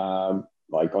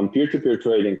like on peer-to-peer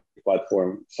trading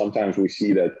platform, sometimes we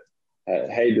see that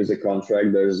hey, there's a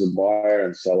contract, there's a buyer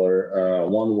and seller,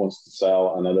 one wants to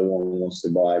sell, another one wants to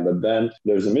buy, but then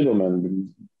there's a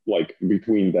middleman like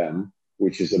between them,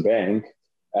 which is a bank,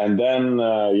 And then,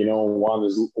 one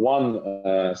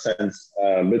sends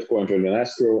Bitcoin to an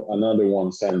escrow, another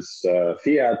one sends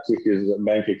fiat to his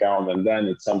bank account, and then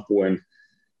at some point,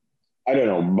 I don't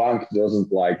know, bank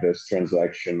doesn't like this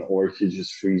transaction, or he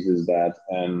just freezes that,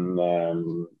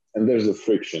 and there's a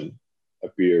friction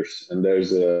appears, and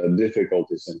there's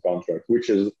difficulties in contract,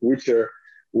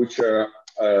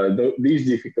 these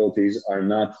difficulties are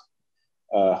not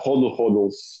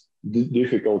hodl's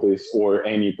difficulties or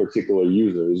any particular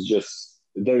user. It's just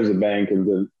there's a bank,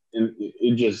 and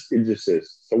it just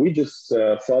is. So we just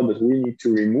thought that we need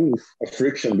to remove a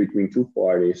friction between two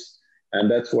parties,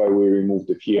 and that's why we removed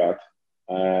the fiat.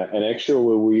 And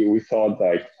actually, we thought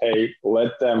like, hey,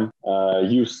 let them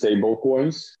use stable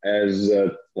coins as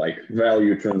like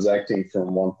value transacting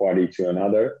from one party to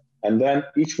another. And then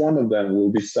each one of them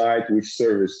will decide which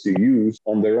service to use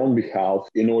on their own behalf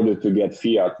in order to get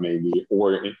fiat, maybe,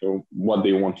 or what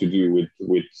they want to do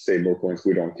with stable coins.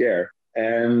 We don't care.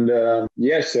 And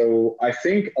so I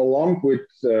think along with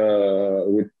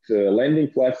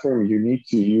lending platform, you need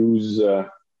to use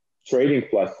trading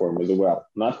platform as well,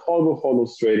 not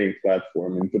HODL's trading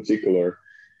platform in particular.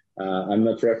 I'm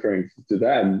not referring to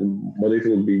that, but it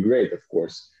would be great, of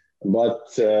course. But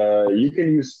you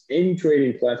can use any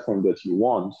trading platform that you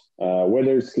want,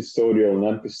 whether it's custodial,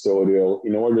 non-custodial,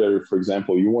 in order, for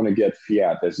example, you want to get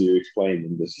fiat, as you explained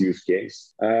in this use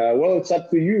case. Well, it's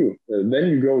up to you. Then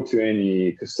you go to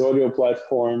any custodial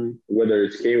platform, whether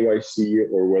it's KYC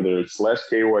or whether it's less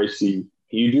KYC.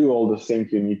 You do all the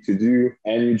things you need to do,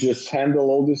 and you just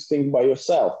handle all these things by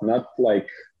yourself, not like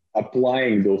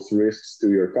applying those risks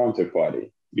to your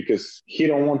counterparty, because he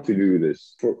don't want to do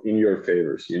this in your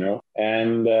favors,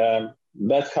 and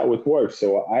that's how it works.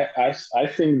 So I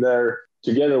think there,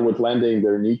 together with lending,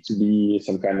 there needs to be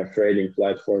some kind of trading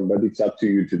platform, but it's up to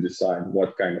you to decide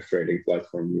what kind of trading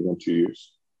platform you want to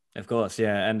use. Of course,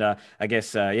 yeah. And I guess,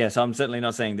 so I'm certainly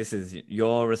not saying this is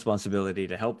your responsibility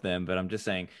to help them, but I'm just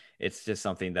saying it's just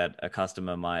something that a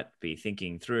customer might be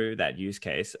thinking through, that use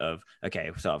case of, okay,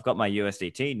 so I've got my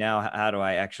USDT. Now, how do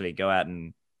I actually go out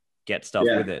and get stuff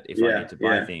with it if I need to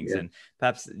buy things? And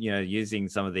perhaps, using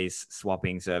some of these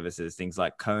swapping services, things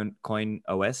like Coin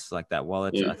OS, like that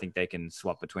wallet, I think they can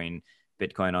swap between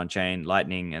Bitcoin on chain,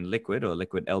 Lightning, and Liquid, or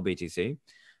Liquid LBTC.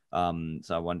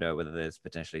 So I wonder whether there's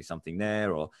potentially something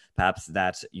there, or perhaps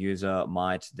that user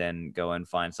might then go and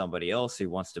find somebody else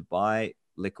who wants to buy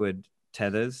Liquid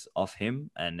tethers off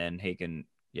him, and then he can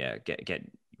get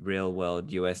real world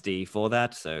USD for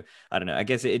that. So I don't know. I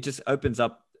guess it just opens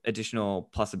up additional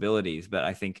possibilities, but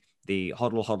I think the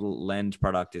HODL Lend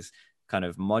product is kind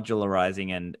of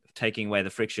modularizing and taking away the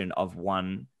friction of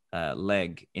one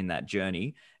leg in that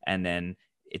journey, and then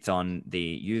it's on the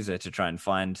user to try and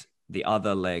find the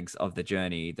other legs of the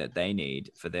journey that they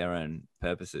need for their own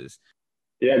purposes.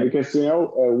 Yeah, because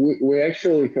we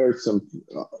actually heard some.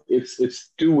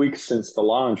 It's 2 weeks since the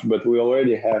launch, but we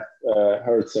already have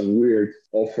heard some weird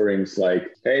offerings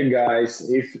like, "Hey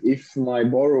guys, if my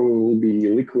borrower will be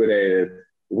liquidated,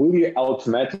 will you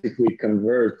automatically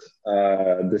convert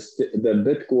the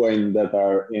Bitcoin that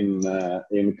are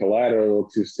in collateral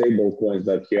to stable coins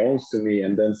that he owns to me,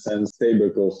 and then send stable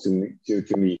coins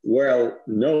to me?" Well,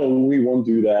 no, we won't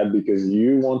do that, because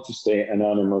you want to stay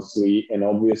anonymously, and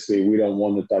obviously we don't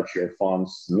want to touch your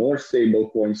funds, nor stable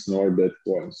coins, nor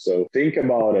Bitcoin. So think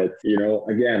about it.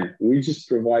 Again, we just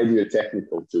provide you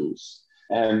technical tools,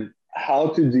 and how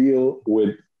to deal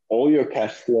with all your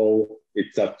cash flow.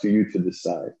 It's up to you to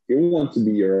decide. You want to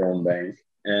be your own bank,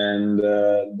 and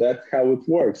that's how it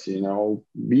works.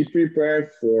 Be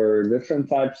prepared for different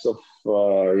types of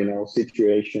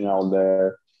situation out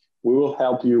there. We will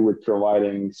help you with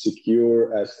providing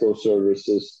secure escrow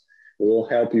services. We will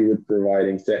help you with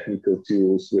providing technical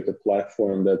tools with a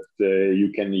platform that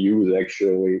you can use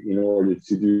actually in order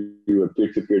to do a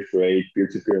peer-to-peer trade,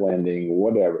 peer-to-peer lending,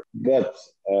 whatever. But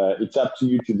it's up to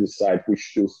you to decide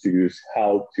which tools to use,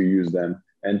 how to use them,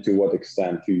 and to what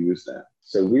extent to use them.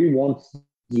 So we won't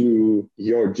do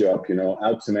your job,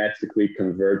 automatically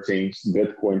converting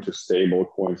Bitcoin to stable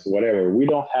coins, whatever. We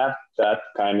don't have that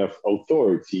kind of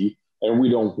authority, and we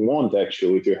don't want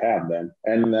actually to have them.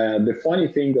 And the funny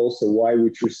thing also why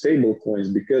we choose stable coins,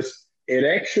 because it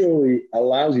actually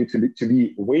allows you to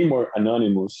be way more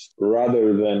anonymous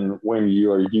rather than when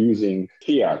you are using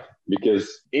fiat.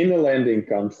 Because in a lending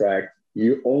contract,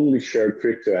 you only share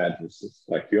crypto addresses.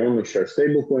 Like you only share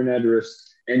stablecoin address,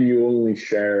 and you only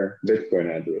share Bitcoin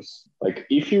address. Like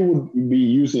if you would be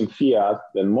using fiat,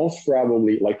 then most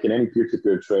probably, like in any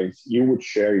peer-to-peer trades, you would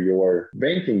share your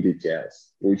banking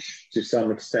details, which to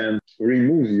some extent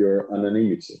removes your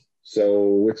anonymity.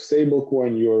 So with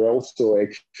stablecoin, you're also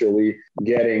actually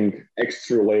getting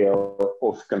extra layer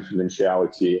of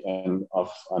confidentiality and of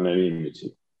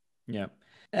anonymity. Yeah.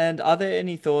 And are there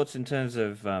any thoughts in terms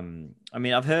of, I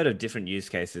mean, I've heard of different use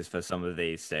cases for some of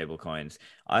these stable coins.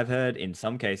 I've heard in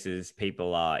some cases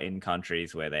people are in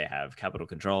countries where they have capital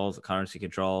controls, currency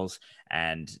controls,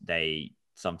 and they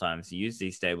sometimes use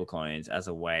these stable coins as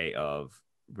a way of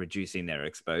reducing their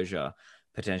exposure.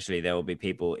 Potentially, there will be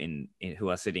people in who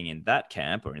are sitting in that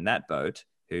camp or in that boat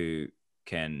who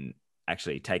can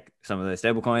actually take some of those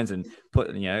stable coins and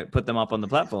put them up on the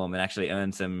platform and actually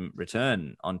earn some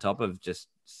return on top of just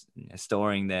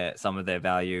storing some of their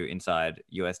value inside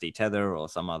USD Tether or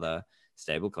some other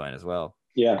stable coin as well.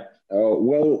 Yeah.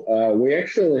 We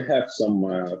actually have some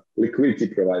liquidity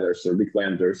providers or big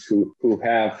lenders who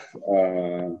have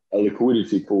a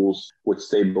liquidity pools with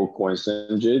stable coins,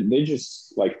 and they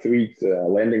just like treat a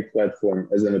lending platform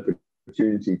as an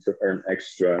opportunity to earn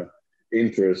extra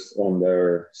interest on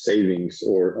their savings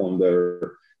or on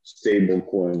their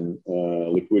stablecoin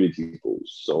liquidity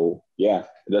pools. So yeah,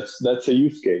 that's a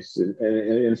use case, and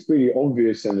it's pretty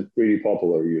obvious and a pretty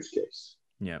popular use case.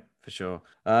 Yeah, for sure.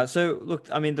 So look,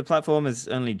 I mean, the platform has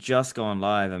only just gone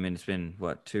live. I mean, it's been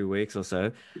what, 2 weeks or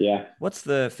so. Yeah. What's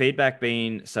the feedback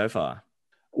been so far?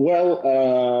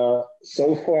 Well,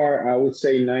 so far I would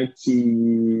say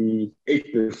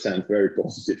 98% very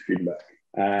positive feedback.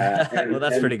 Well,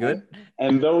 that's pretty good.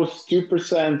 And those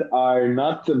 2% are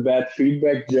not the bad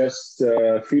feedback, just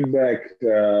feedback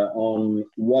on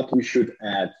what we should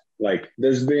add. Like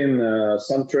there's been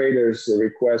some traders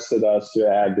requested us to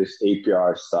add this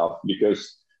APR stuff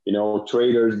because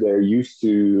traders, they're used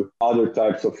to other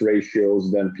types of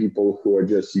ratios than people who are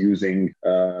just using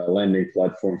lending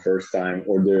platform first time,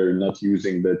 or they're not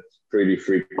using that pretty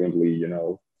frequently,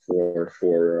 for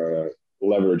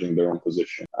leveraging their own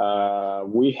position.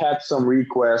 We had some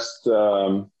requests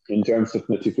in terms of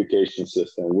notification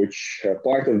system, which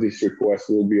part of this request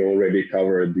will be already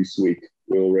covered this week.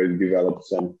 We already developed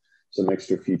some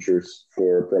extra features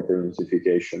for proper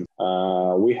notification.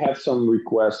 We have some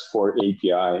requests for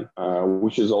API,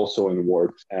 which is also in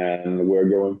works, and we're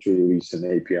going to release an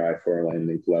API for our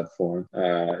lending platform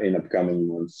in upcoming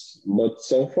months. But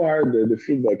so far, the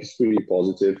feedback is pretty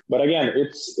positive. But again,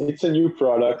 it's a new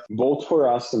product, both for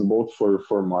us and both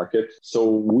for market. So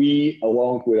we,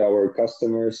 along with our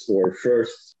customers or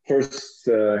first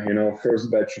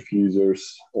batch of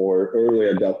users or early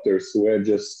adopters, we're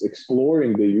just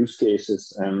exploring the use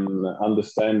cases and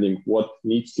understanding what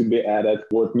needs to be added,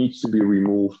 what needs to be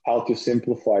removed, how to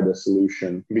simplify the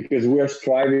solution, because we are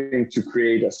striving to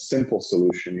create a simple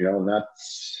solution, not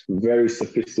very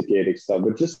sophisticated stuff,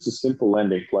 but just a simple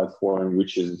lending platform,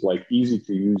 which is like easy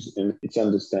to use and it's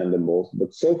understandable.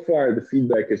 But so far the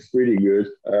feedback is pretty good.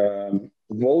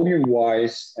 Volume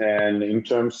wise and in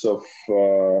terms of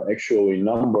actually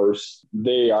numbers,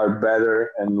 they are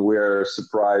better, and we're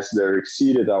surprised they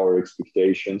exceeded our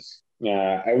expectations.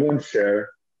 I won't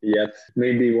share yet.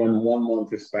 Maybe when 1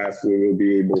 month is passed, we will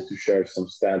be able to share some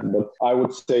stats. But I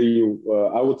would say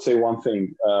one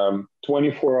thing: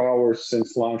 24 hours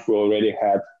since launch, we already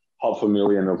had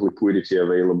 500,000 of liquidity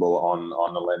available on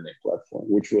the lending platform,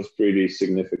 which was pretty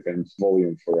significant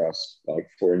volume for us. Like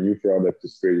for a new product,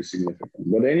 it's pretty significant.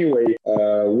 But anyway,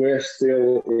 we're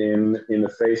still in the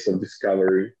phase of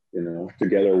discovery,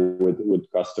 together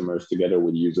with customers, together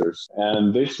with users.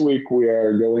 And this week we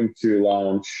are going to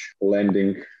launch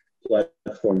lending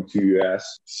platform to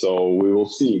US. So we will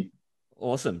see.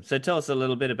 Awesome. So tell us a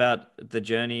little bit about the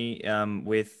journey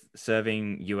with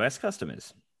serving US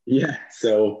customers. Yeah,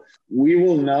 so we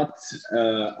will not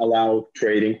allow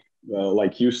trading,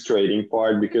 use trading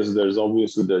part, because there's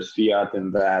fiat in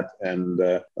that, and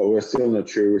we're still not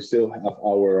sure. We still have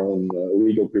our own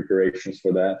legal preparations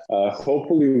for that.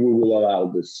 Hopefully, we will allow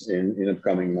this in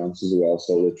upcoming months as well.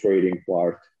 So the trading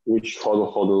part, which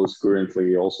HODL is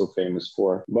currently also famous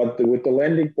for. But with the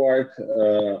lending part,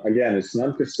 again, it's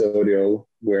non-custodial.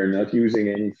 We're not using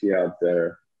any fiat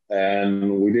there.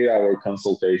 And we did our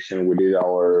consultation, we did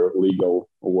our legal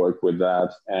work with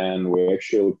that, and we're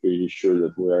actually pretty sure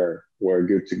that we're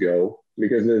good to go,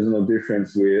 because there's no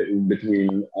difference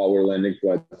between our lending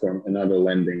platform and other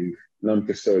lending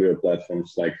non-custodial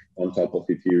platforms like on top of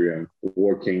Ethereum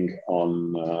working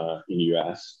on in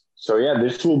US. So yeah,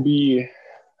 this will be,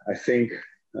 I think,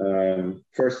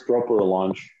 first proper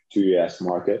launch to US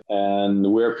market, and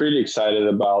we're pretty excited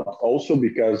about, also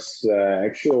because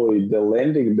actually the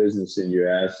lending business in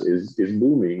US is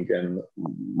booming, and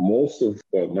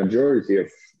majority of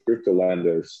crypto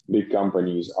lenders, big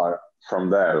companies, are from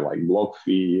there, like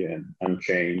BlockFi and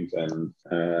Unchained, and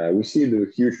we see the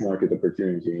huge market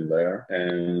opportunity in there.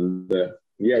 And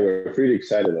yeah, we're pretty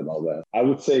excited about that. I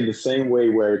would say the same way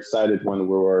we're excited when we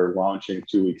were launching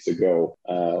 2 weeks ago,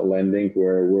 lending,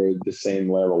 we're the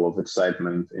same level of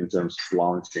excitement in terms of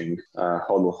launching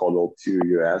HODL HODL to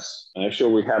US. And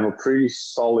actually, we have a pretty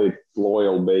solid,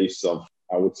 loyal base of,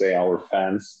 I would say, our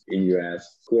fans in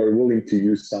US who are willing to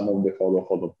use some of the HODL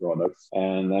HODL products.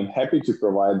 And I'm happy to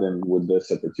provide them with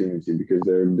this opportunity because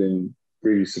they've been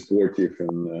pretty supportive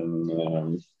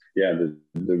and yeah,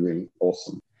 they've been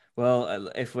awesome. Well,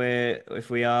 if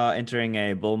we are entering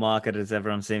a bull market, as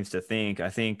everyone seems to think, I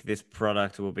think this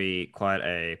product will be quite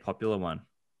a popular one.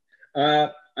 I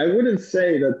wouldn't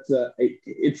say that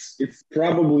it's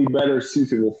probably better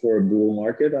suitable for a bull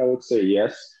market. I would say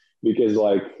yes, because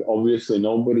like obviously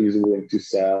nobody is willing to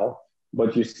sell,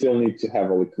 but you still need to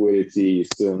have a liquidity. You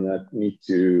still need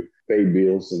to pay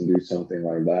bills and do something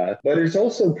like that. But it's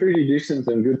also pretty decent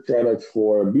and good product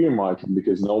for a bear market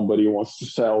because nobody wants to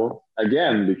sell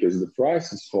again because the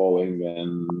price is falling.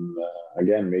 And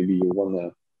again, maybe you want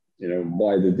to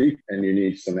buy the dip and you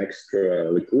need some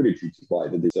extra liquidity to buy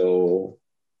the dip. So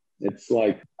it's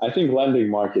like, I think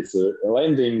lending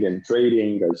and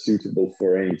trading are suitable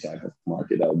for any type of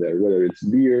market out there, whether it's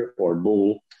beer or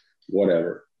bull,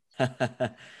 whatever. Yeah,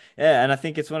 and I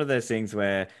think it's one of those things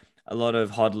where a lot of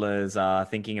hodlers are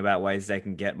thinking about ways they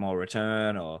can get more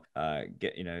return or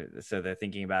so they're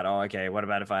thinking about, oh, okay, what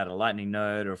about if I had a Lightning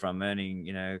node or if I'm earning,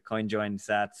 CoinJoin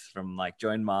sats from like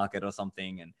Join Market or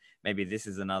something. And maybe this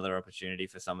is another opportunity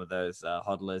for some of those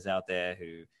hodlers out there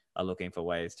who are looking for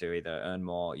ways to either earn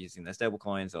more using their stable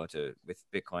coins or to with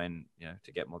Bitcoin,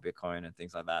 to get more Bitcoin and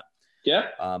things like that. Yeah.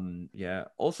 Yeah.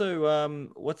 Also,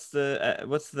 what's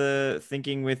the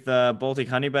thinking with Baltic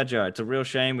Honey Badger? It's a real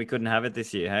shame we couldn't have it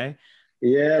this year, hey?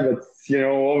 Yeah, but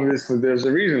obviously there's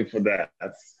a reason for that.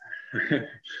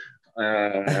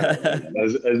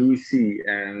 As we see,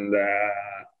 and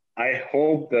I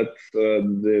hope that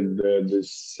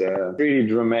this pretty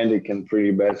dramatic and pretty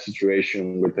bad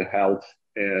situation with the health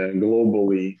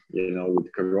globally,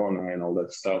 with Corona and all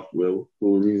that stuff, will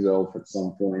resolve at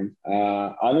some point.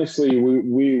 Honestly,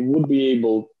 we would be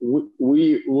able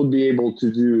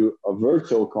to do a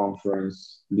virtual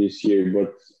conference this year,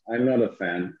 but I'm not a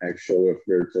fan actually of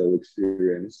virtual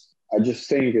experience. I just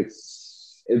think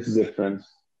it's different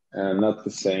and not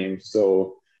the same.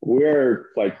 So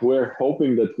we're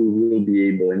hoping that we will be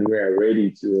able and we are ready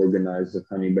to organize the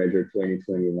Honey Badger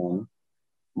 2021.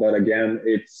 But again,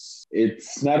 it's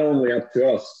not only up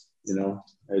to us,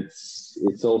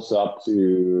 it's also up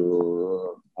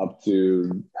to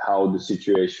how the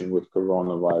situation with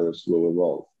coronavirus will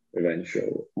evolve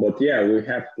eventually. But yeah, we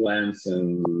have plans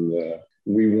and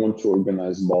we want to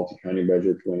organize Baltic Honey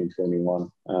Badger 2021.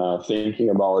 Thinking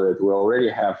about it, we already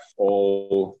have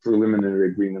all preliminary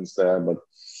agreements there, but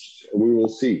we will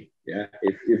see. Yeah,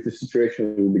 if the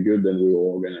situation will be good, then we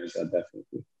will organize that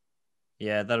definitely.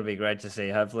 Yeah, that'll be great to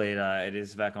see. Hopefully, it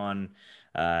is back on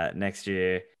next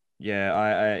year. Yeah,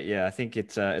 I think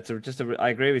I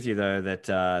agree with you though that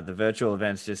the virtual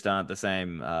events just aren't the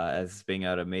same as being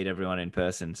able to meet everyone in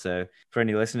person. So for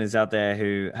any listeners out there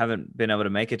who haven't been able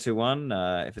to make it to one,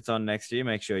 if it's on next year,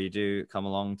 make sure you do come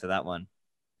along to that one.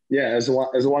 Yeah, as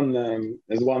one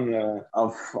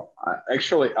of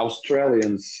actually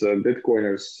Australians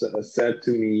Bitcoiners said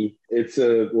to me, it's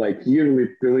a yearly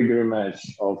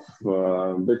pilgrimage of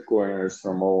Bitcoiners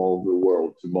from all over the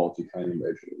world to Baltic Honey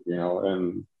Badger,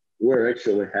 and we're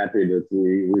actually happy that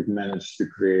we've managed to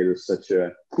create such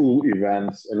a cool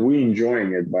event, and we're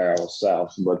enjoying it by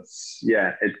ourselves. But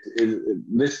yeah,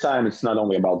 this time it's not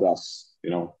only about us,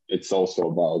 it's also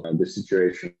about the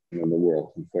situation in the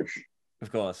world, unfortunately.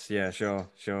 Of course, yeah, sure.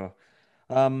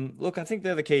 Look, I think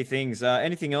they're the key things.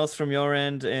 Anything else from your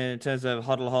end in terms of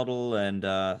HODL HODL and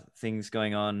things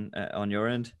going on your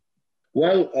end?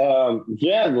 Well,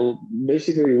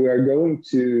 basically we are going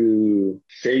to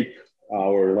shape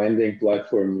our lending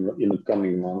platform in the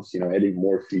coming months, adding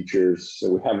more features.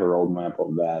 So we have a roadmap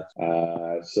of that.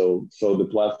 So the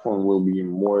platform will be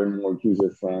more and more user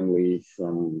friendly.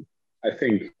 I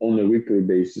think on a weekly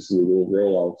basis, we will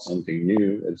roll out something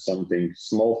new and something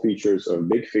small features or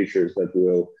big features that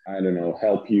will,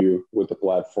 help you with the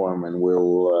platform and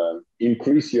will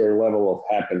increase your level of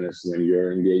happiness when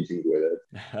you're engaging with it.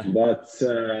 But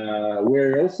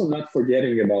we're also not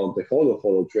forgetting about the HODL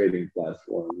HODL trading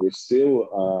platform. We're still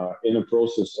in a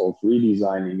process of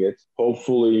redesigning it.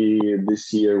 Hopefully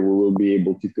this year we will be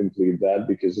able to complete that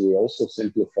because we also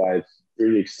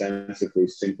pretty extensively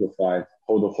simplified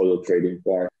HODL HODL trading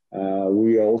part.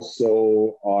 We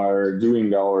also are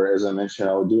doing our, as I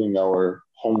mentioned, doing our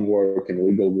homework and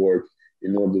legal work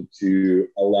in order to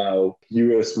allow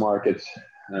US market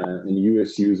and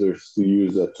US users to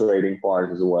use a trading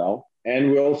part as well.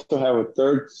 And we also have a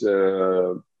third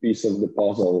piece of the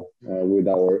puzzle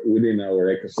within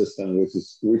our ecosystem,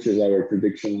 which is our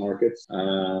prediction markets.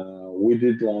 We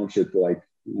did launch it like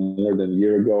more than a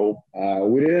year ago.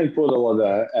 We didn't put a lot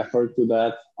of effort to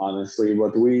that, honestly,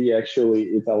 but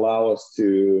it allows us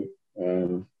to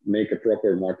make a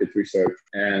proper market research,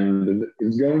 and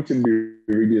it's going to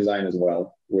be redesigned as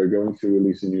well. We're going to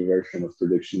release a new version of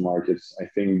prediction markets, I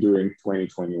think, during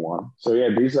 2021. So yeah,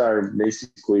 these are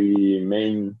basically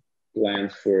main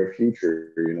plans for the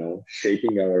future,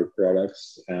 shaping our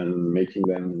products and making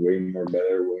them way more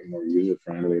better, way more user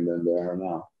friendly than they are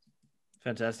now.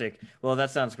 Fantastic. Well,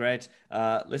 that sounds great.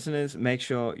 Listeners, make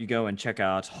sure you go and check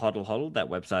out Hodl Hodl. That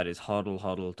website is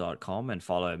hodlhodl.com, and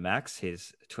follow Max.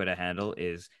 His Twitter handle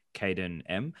is Caden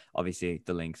M. Obviously,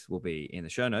 the links will be in the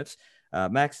show notes.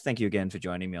 Max, thank you again for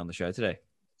joining me on the show today.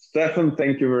 Stefan,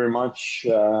 thank you very much.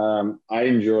 I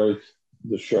enjoyed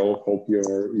the show. Hope you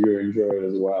enjoy it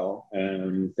as well.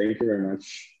 And thank you very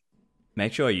much.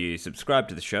 Make sure you subscribe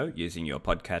to the show using your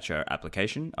podcatcher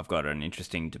application. I've got an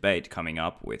interesting debate coming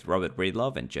up with Robert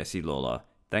Breedlove and Jesse Lawler.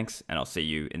 Thanks, and I'll see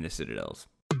you in the Citadels.